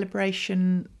for a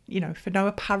celebration, for no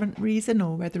apparent reason,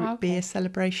 or whether it be a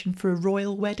celebration for a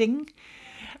royal wedding.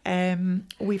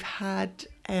 We've had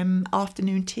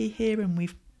afternoon tea here, and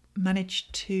we've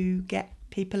managed to get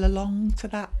people along to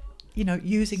that,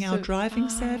 using our driving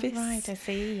service. Right, I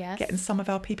see, yes. Getting some of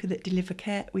our people that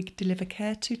we deliver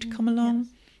care to come along.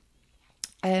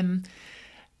 Yes.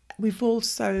 We've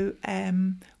also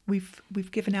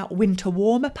we've given out winter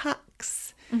warmer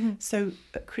packs. Mm-hmm. So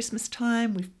at Christmas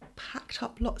time, we've packed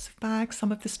up lots of bags.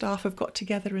 Some of the staff have got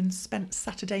together and spent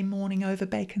Saturday morning over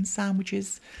bacon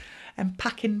sandwiches and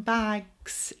packing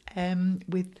bags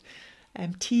with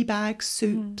tea bags,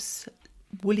 soups,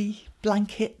 woolly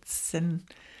blankets, and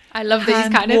I love these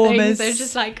kind of things. They're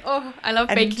just like, I love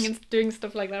baking and doing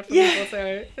stuff like that for people.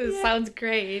 So it sounds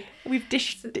great. We've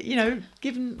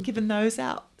given those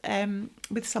out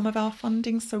with some of our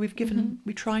funding. So we've given,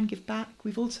 we try and give back.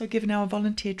 We've also given our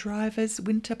volunteer drivers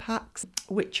winter packs,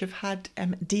 which have had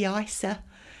de-icer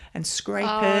and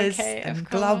scrapers and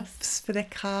gloves for their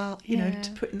car,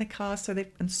 to put in the car,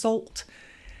 and salt,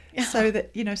 so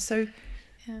that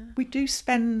we do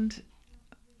spend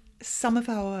some of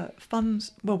our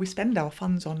funds. Well, we spend our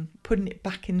funds on putting it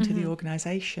back into the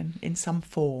organisation in some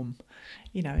form,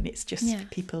 and it's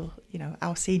just people.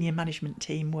 Our senior management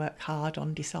team work hard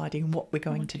on deciding what we're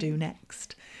going to do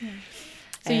next. Yeah.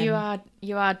 So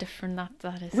you are different.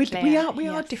 That is clear. We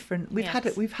are different. We've had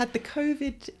the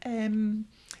COVID.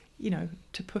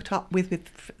 To put up with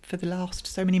for the last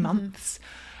so many months.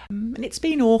 And it's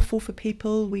been awful for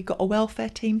people. We got a welfare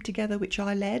team together, which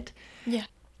I led. Yeah.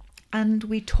 And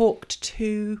we talked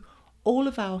to all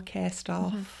of our care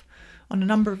staff on a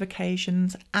number of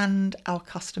occasions and our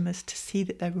customers to see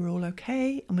that they were all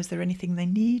okay and was there anything they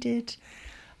needed.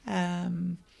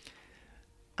 Our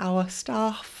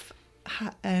staff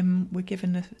were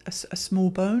given a small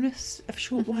bonus a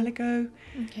short while ago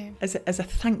as a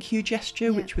thank you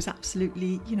gesture, which was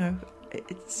absolutely,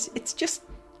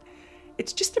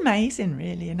 it's just amazing,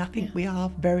 really. And I think we are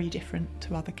very different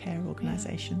to other care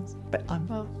organisations, but I'm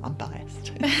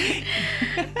biased.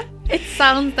 It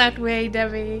sounds that way,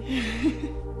 Debbie.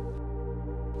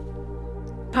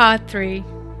 Part 3: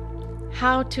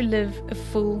 How to live a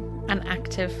full and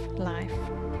active life.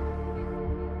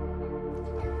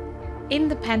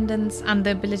 Independence and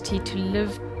the ability to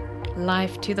live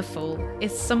life to the full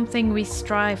is something we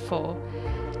strive for,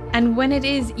 and when it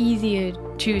is easier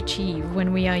to achieve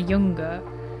when we are younger,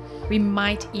 we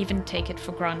might even take it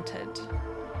for granted.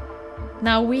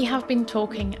 Now, we have been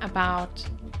talking about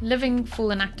living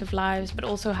full and active lives, but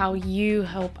also how you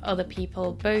help other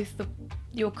people, both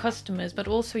your customers but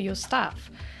also your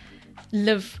staff,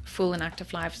 live full and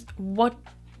active lives. What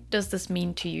does this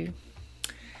mean to you?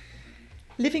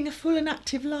 Living a full and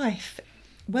active life.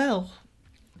 Well,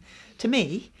 to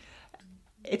me,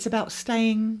 it's about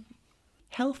staying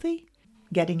healthy,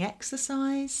 getting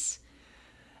exercise,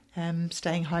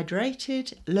 staying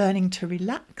hydrated, learning to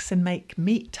relax and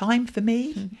make time for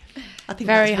me. I think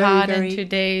very that's hard very, in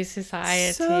today's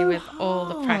society, so with all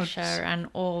the hard. pressure and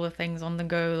all the things on the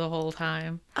go the whole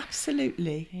time.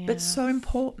 Absolutely, Yes. but so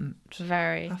important.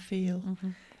 Very. I feel.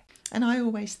 And I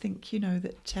always think,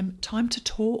 that time to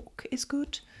talk is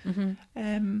good.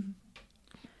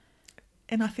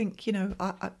 And I think,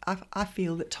 I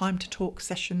feel that time to talk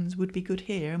sessions would be good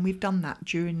here. And we've done that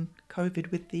during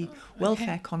COVID with the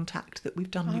welfare contact that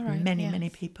we've done with many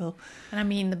people. And I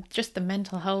mean, just the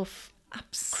mental health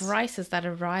crisis that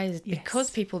arose because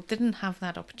people didn't have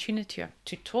that opportunity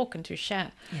to talk and to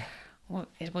share. Yeah. Well,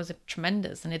 it was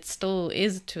tremendous, and it still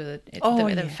is the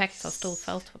effects are still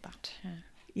felt with that. Yeah.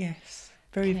 Yes,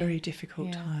 very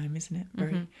difficult time, isn't it?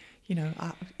 Very,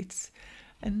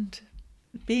 and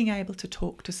being able to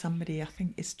talk to somebody, I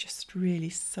think, is just really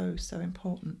so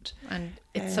important. And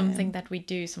it's something that we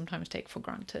do sometimes take for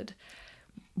granted.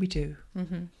 We do,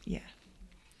 yeah.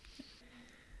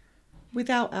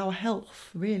 Without our health,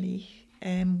 really,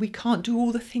 we can't do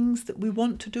all the things that we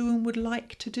want to do and would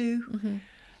like to do.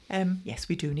 Yes,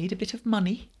 we do need a bit of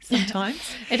money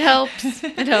sometimes. It helps.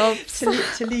 It helps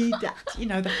to lead that,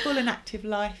 the full and active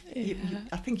life.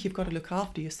 I think you've got to look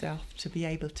after yourself to be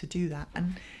able to do that.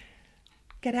 And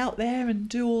get out there and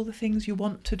do all the things you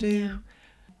want to do Yeah.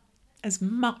 as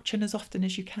much and as often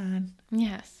as you can.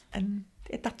 Yes. And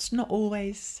that's not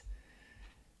always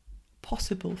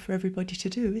possible for everybody to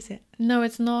do, is it? No,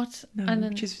 it's not. No, And then,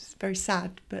 which is very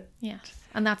sad, but yes.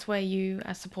 And that's where you,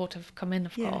 as supportive, come in,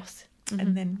 of Yeah. course.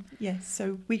 and then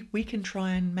so we can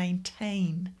try and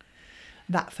maintain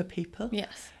that for people.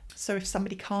 Yes. So if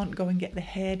somebody can't go and get their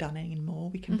hair done anymore,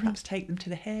 we can perhaps take them to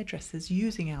the hairdressers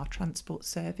using our transport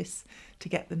service to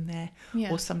get them there.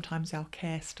 Yeah. Or sometimes our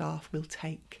care staff will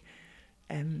take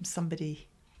somebody,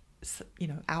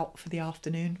 out for the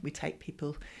afternoon. We take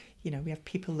people, we have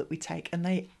people that we take, and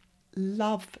they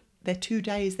love their 2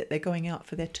 days that they're going out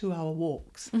for their 2-hour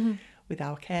walks with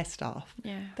our care staff.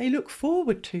 Yeah. They look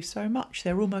forward to so much.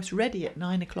 They're almost ready at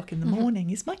 9 o'clock in the morning.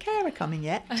 Is my carer coming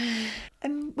yet?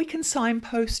 And we can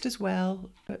signpost as well,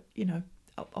 but,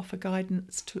 offer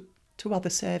guidance to other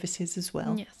services as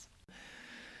well. Yes.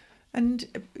 And,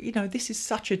 this is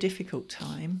such a difficult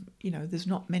time. There's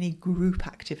not many group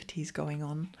activities going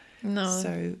on. No.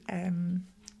 So, and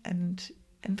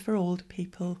for older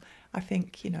people, I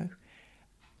think,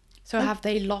 So have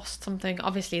they lost something?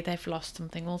 Obviously, they've lost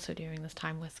something also during this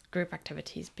time with group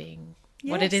activities being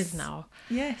what it is Yes. now.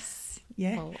 Yes,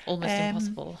 yeah. Well, almost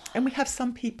impossible. And we have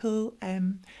some people,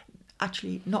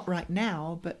 actually not right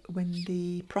now, but when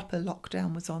the proper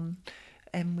lockdown was on,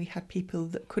 we had people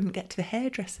that couldn't get to the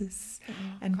hairdressers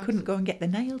and couldn't go and get their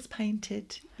nails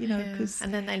painted, Yeah. because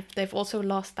And then they've also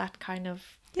lost that kind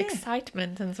of Yeah.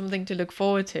 excitement and something to look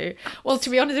forward to. Well, to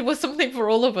be honest, it was something for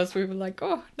all of us. We were like,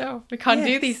 oh, no, we can't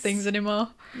do these Yes. things anymore.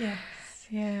 yes.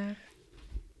 Yeah.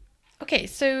 Okay,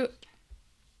 so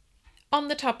on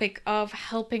the topic of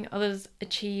helping others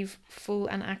achieve full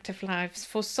and active lives,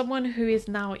 for someone who is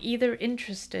now either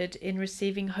interested in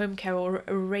receiving home care or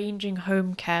arranging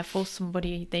home care for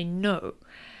somebody they know,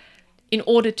 in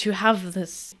order to have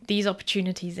these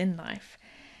opportunities in life,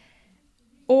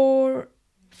 or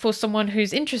for someone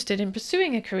who's interested in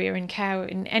pursuing a career in care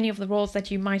in any of the roles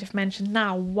that you might have mentioned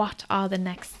now, what are the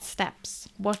next steps?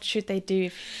 What should they do?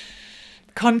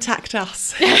 Contact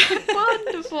us.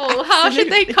 Wonderful. How should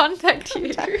they contact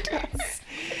you? Contact us.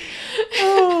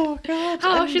 Oh, God.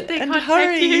 How and- should they and contact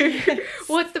hurry. you? Yes.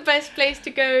 What's the best place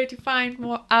to go to find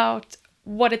more out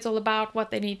what it's all about, what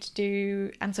they need to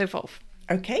do, and so forth?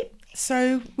 Okay,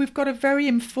 so we've got a very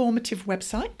informative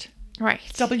website, Right.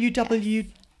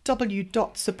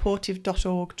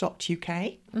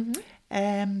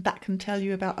 www.supportive.org.uk. That can tell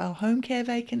you about our home care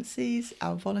vacancies,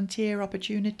 our volunteer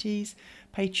opportunities,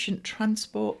 patient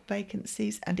transport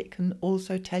vacancies, and it can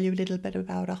also tell you a little bit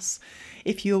about us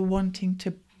if you're wanting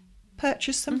to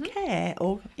purchase some care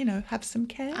or, have some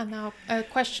care. And now a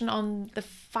question on the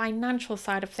financial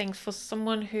side of things for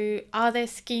someone who, are there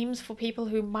schemes for people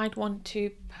who might want to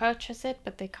purchase it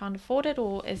but they can't afford it,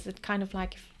 or is it kind of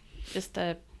like just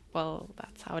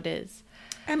that's how it is?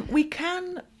 We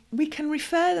can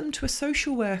refer them to a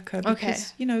social worker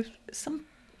because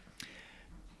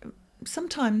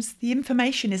sometimes the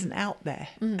information isn't out there,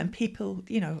 and people,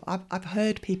 I've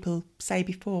heard people say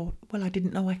before, well, I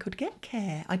didn't know I could get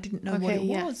care. I didn't know what it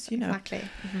was, Exactly.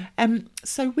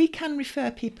 So we can refer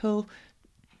people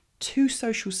to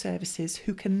social services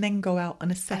who can then go out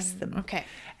and assess them. Okay.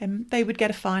 They would get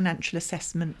a financial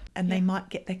assessment and they might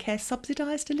get their care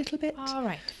subsidised a little bit. All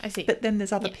right. I see. But then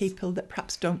there's other Yes. people that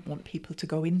perhaps don't want people to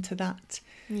go into that,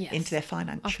 Yes, into their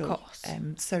financial. of course.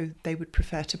 So they would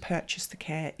prefer to purchase the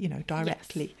care,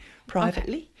 directly,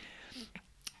 privately.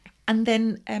 And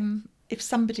then if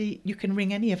somebody, you can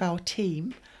ring any of our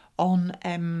team on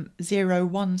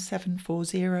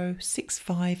 01740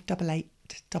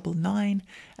 658899,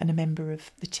 and a member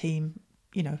of the team,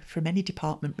 from any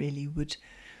department really would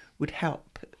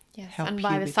help. Yes. help And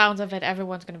by you the with- sounds of it,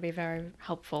 everyone's going to be very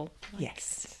helpful.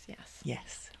 Yes. Yes.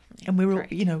 Yes. And we're all,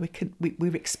 Great.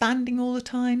 we're expanding all the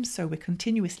time, so we're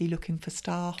continuously looking for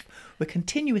staff. We're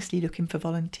continuously looking for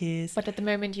volunteers. But at the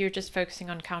moment, you're just focusing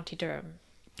on County Durham.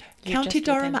 You're County just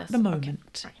Durham within at the this.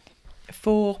 moment Okay.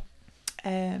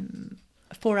 Right.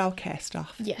 for our care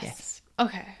staff. Yes.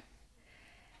 Okay.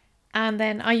 And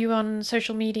then, are you on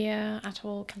social media at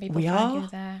all? Can people We find are. you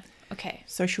there? Okay.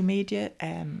 Social media,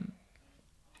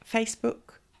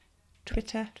 Facebook,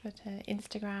 Twitter. Twitter,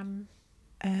 Instagram,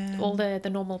 Um, all the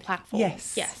normal platforms.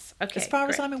 Yes. Yes. Okay. as far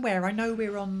as great. I'm aware, I know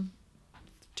we're on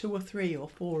 2 or 3 or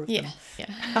 4 of them. Yes. Yeah.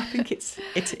 I think it's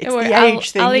Don't the worry,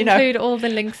 age thing, I'll you know. include all the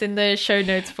links in the show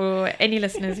notes for any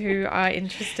listeners who are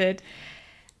interested.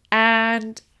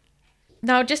 And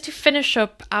now, just to finish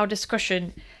up our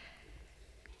discussion,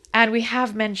 and we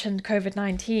have mentioned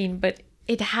COVID-19, but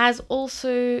it has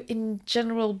also, in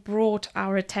general, brought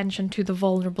our attention to the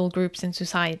vulnerable groups in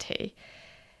society.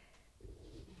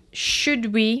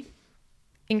 should we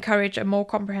encourage a more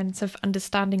comprehensive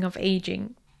understanding of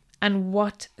aging and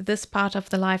what this part of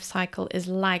the life cycle is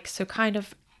like? So kind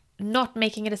of not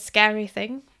making it a scary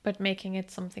thing, but making it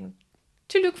something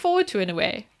to look forward to in a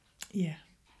way. Yeah.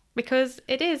 Because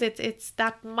it's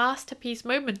that masterpiece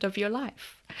moment of your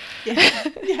life. Yeah.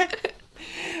 Yeah.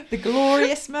 The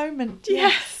glorious moment.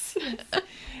 Yes.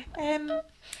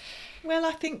 Well,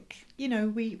 I think,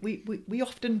 we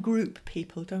often group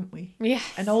people, don't we? Yes.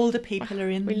 And older people are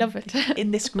in. We love it.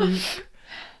 In this group,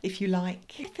 if you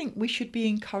like. I think we should be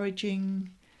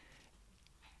encouraging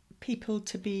people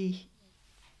to be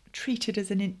treated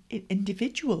as an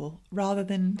individual rather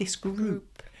than this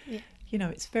group. Yeah.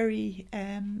 It's very.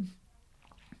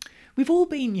 We've all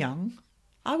been young.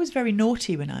 I was very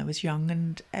naughty when I was young,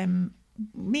 and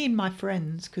me and my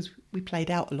friends, because we played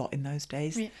out a lot in those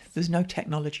days. Yes. There was no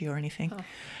technology or anything.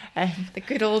 The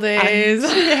good old days.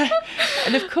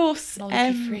 And of course,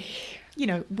 Free.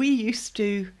 we used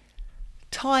to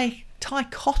tie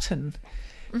cotton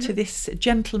to this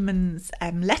gentleman's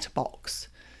letterbox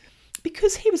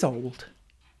because he was old.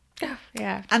 Oh,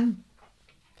 yeah. And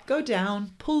go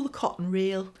down, pull the cotton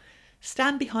reel,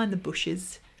 stand behind the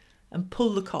bushes and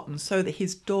pull the cotton so that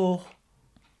his door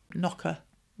knocker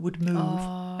would move,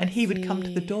 and he would come to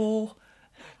the door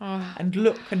and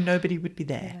look, and nobody would be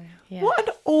there. Yeah. What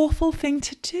an awful thing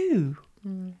to do,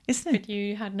 isn't it? But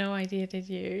you had no idea, did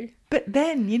you? But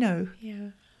then, Yeah.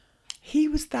 he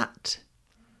was that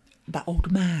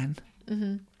old man.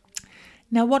 Mm-hmm.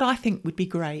 Now, what I think would be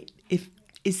great is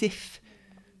if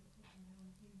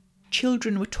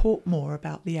children were taught more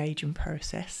about the aging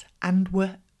process and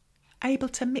were able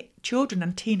to mix, children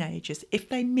and teenagers, if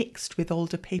they mixed with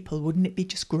older people, wouldn't it be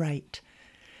just great?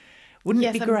 Wouldn't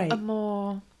it be great a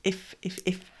more... if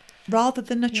rather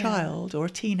than a child or a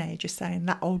teenager saying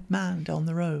that old man down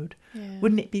the road,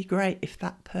 wouldn't it be great if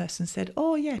that person said,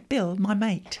 "Oh yeah, Bill, my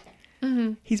mate,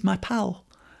 he's my pal."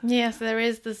 Yes, there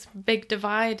is this big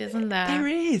divide, isn't there? There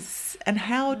is, and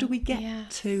how do we get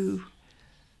to?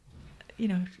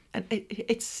 And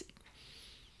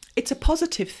it's a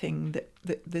positive thing that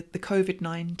the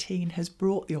COVID-19 has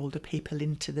brought the older people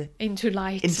into the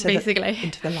limelight,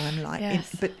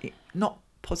 yes. But not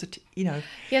positive, Yeah,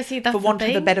 see, that's for want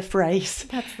of a better phrase.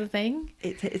 That's the thing.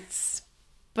 It's.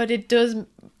 But it does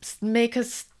make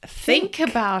us think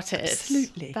about it.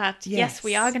 Absolutely. That yes,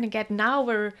 we are going to get now.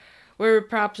 We're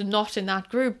perhaps not in that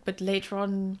group, but later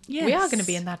on we are going to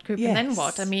be in that group. Yes. And then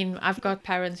what? I mean, I've got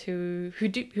parents who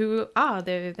are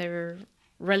they're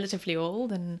relatively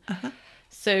old, and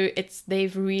so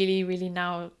they've really, really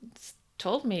now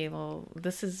told me, well,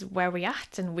 this is where we're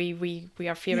at, and we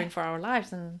are fearing for our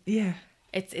lives, and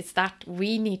it's that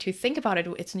we need to think about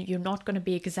it. You're not going to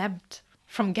be exempt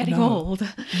from getting old.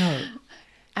 No,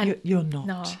 and you're not.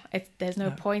 No, there's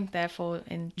no point therefore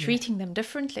in treating them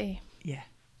differently. Yeah.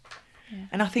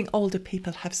 And I think older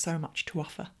people have so much to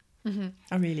offer. Mm-hmm.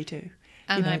 I really do.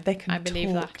 And they can I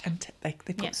believe talk that. and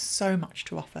they've got so much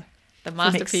to offer. The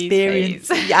masterpiece experience.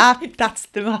 Phase. Yeah, that's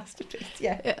the masterpiece.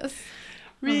 Yeah. Yes.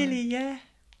 Really, yeah.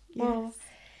 Well, Yes.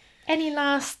 any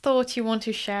last thoughts you want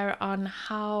to share on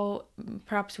how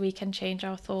perhaps we can change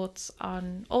our thoughts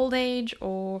on old age,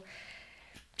 or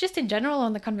just in general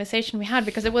on the conversation we had,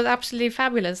 because it was absolutely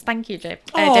fabulous. Thank you,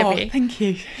 Debbie. Thank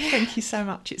you so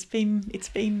much. It's been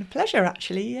a pleasure,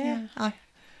 actually.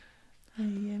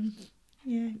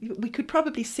 We could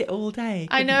probably sit all day.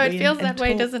 I know, it feels and that way,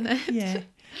 talk. doesn't it? Yeah,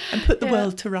 and put the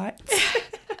world to rights.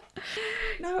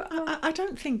 No, I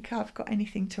don't think I've got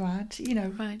anything to add.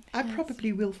 Right, I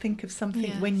probably will think of something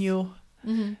Yes.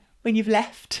 when you've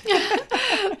left.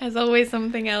 There's always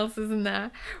something else, isn't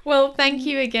there? Well, thank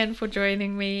you again for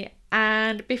joining me.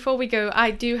 And before we go,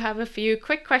 I do have a few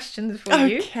quick questions for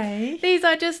you. Okay. These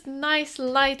are just nice,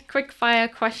 light, quick fire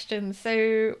questions.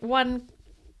 So one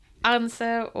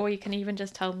answer, or you can even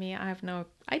just tell me I have no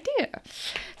idea.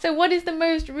 So what is the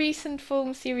most recent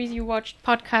film series you watched,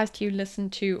 podcast you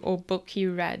listened to, or book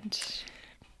you read?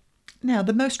 Now,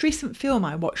 the most recent film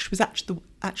I watched was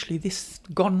actually this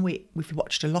Gone Week. We've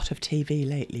watched a lot of TV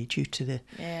lately due to the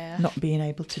not being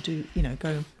able to do,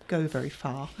 go very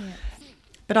far. Yeah.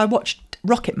 But I watched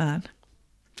Rocket Man.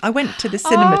 I went to the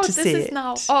cinema to see it,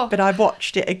 but I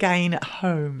watched it again at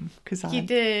home because You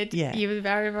did. Yeah. You were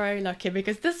very, very lucky,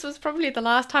 because this was probably the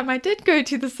last time I did go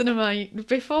to the cinema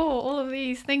before all of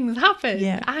these things happened.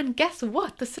 Yeah. And guess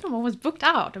what? The cinema was booked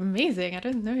out. Amazing. I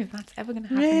don't know if that's ever going to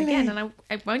happen again. And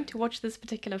I went to watch this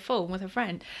particular film with a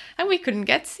friend, and we couldn't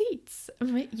get seats.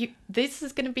 This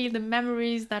is going to be the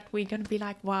memories that we're going to be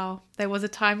like, wow, there was a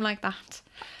time like that.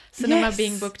 Cinema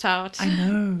being booked out. I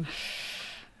know.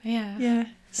 Yeah. Yeah.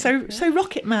 So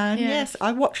Rocket Man, Yes. yes,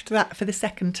 I watched that for the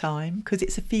second time because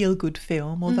it's a feel-good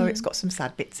film, although it's got some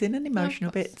sad bits in and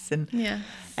emotional bits, and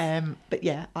but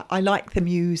yeah, I like the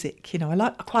music. You know, I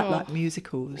quite like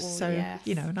musicals. So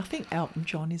you know, and I think Elton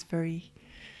John is very,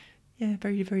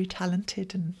 very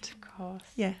talented, and of course,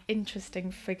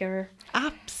 interesting figure.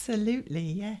 Absolutely,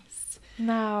 yes.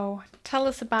 Now, tell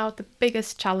us about the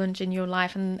biggest challenge in your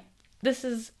life, and this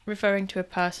is referring to a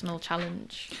personal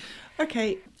challenge.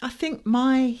 Okay, I think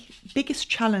my biggest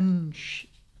challenge,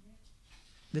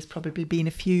 there's probably been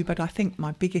a few, but I think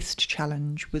my biggest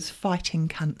challenge was fighting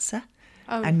cancer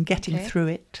and getting through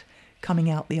it, coming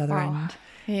out the other end.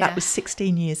 Yeah. That was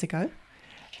 16 years ago.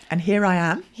 And here I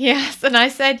am. Yes, and I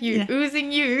said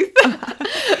oozing youth.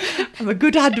 I'm a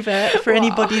good advert for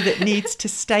anybody that needs to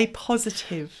stay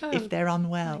positive if they're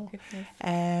unwell,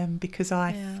 because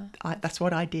that's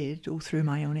what I did all through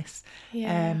my illness.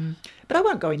 Yeah. But I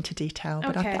won't go into detail.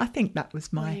 But I think that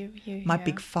was my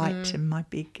big fight and my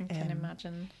big. I can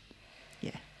imagine.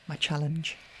 Yeah, my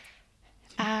challenge.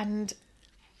 And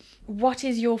what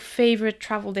is your favourite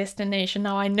travel destination?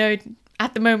 Now I know.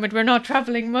 At the moment, we're not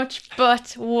traveling much,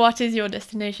 but what is your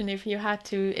destination if you had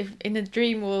to? If in a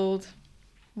dream world,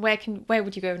 where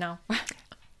would you go now?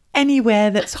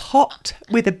 Anywhere that's hot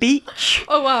with a beach.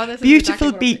 Oh wow, that's beautiful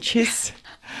exactly beaches,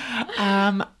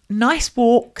 nice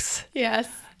walks. Yes.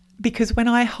 Because when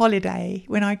I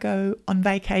go on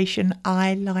vacation,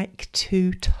 I like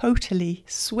to totally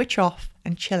switch off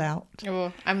and chill out.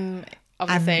 Oh, I'm of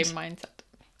the same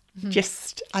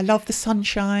mindset. I love the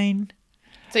sunshine.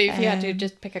 So if you had to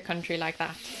just pick a country like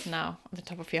that now, on the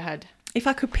top of your head? If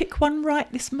I could pick one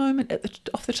right this moment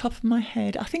off the top of my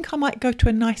head, I think I might go to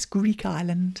a nice Greek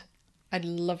island. I'd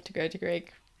love to go to Greece.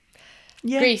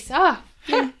 Yeah. Greece.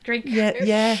 Greek. Yeah,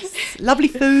 yes. Lovely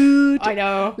food. I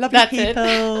know. Lovely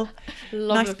people.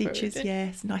 Nice beaches,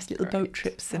 yes. Nice little boat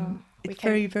trips. And it's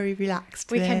very, very relaxed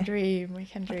we there. Can dream. I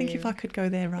think if I could go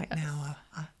there right now,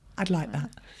 I'd like that.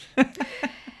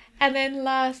 And then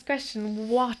last question,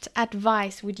 what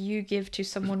advice would you give to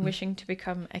someone wishing to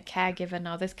become a caregiver?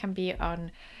 Now, this can be on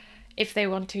if they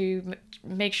want to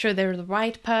make sure they're the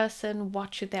right person,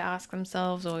 what should they ask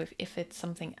themselves, or if it's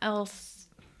something else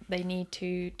they need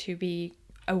to be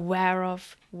aware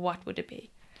of, what would it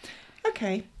be?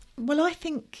 Okay. Well, I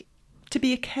think to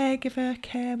be a caregiver,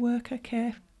 care worker,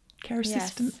 care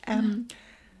assistant,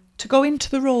 to go into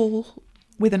the role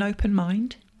with an open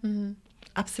mind,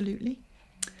 absolutely.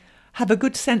 Have a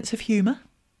good sense of humour.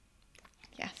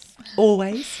 Yes.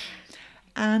 Always.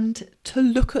 And to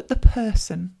look at the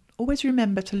person. Always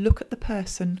remember to look at the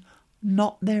person,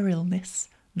 not their illness,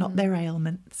 not their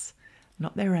ailments,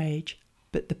 not their age,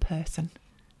 but the person.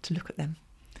 To look at them.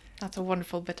 That's a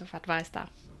wonderful bit of advice there.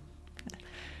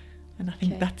 And I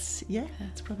think that's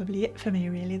probably it for me,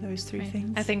 really, those three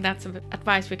things. I think that's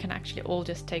advice we can actually all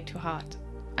just take to heart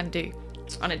and do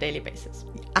on a daily basis.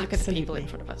 Absolutely. Look at the people in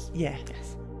front of us. Yeah.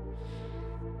 Yes.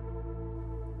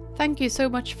 Thank you so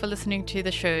much for listening to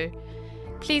the show.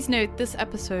 Please note this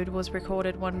episode was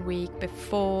recorded 1 week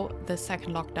before the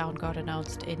second lockdown got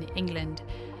announced in England.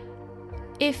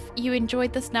 If you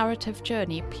enjoyed this narrative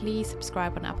journey, please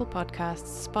subscribe on Apple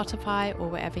Podcasts, Spotify, or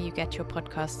wherever you get your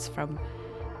podcasts from.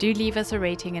 Do leave us a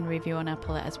rating and review on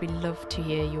Apple, as we love to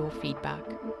hear your feedback.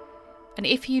 And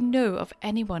if you know of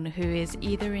anyone who is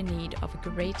either in need of a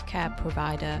great care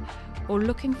provider or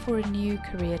looking for a new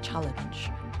career challenge,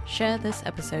 share this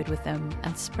episode with them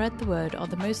and spread the word on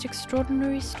the most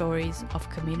extraordinary stories of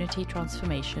community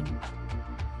transformation.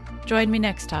 Join me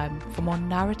next time for more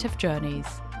narrative journeys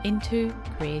into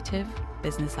creative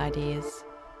business ideas.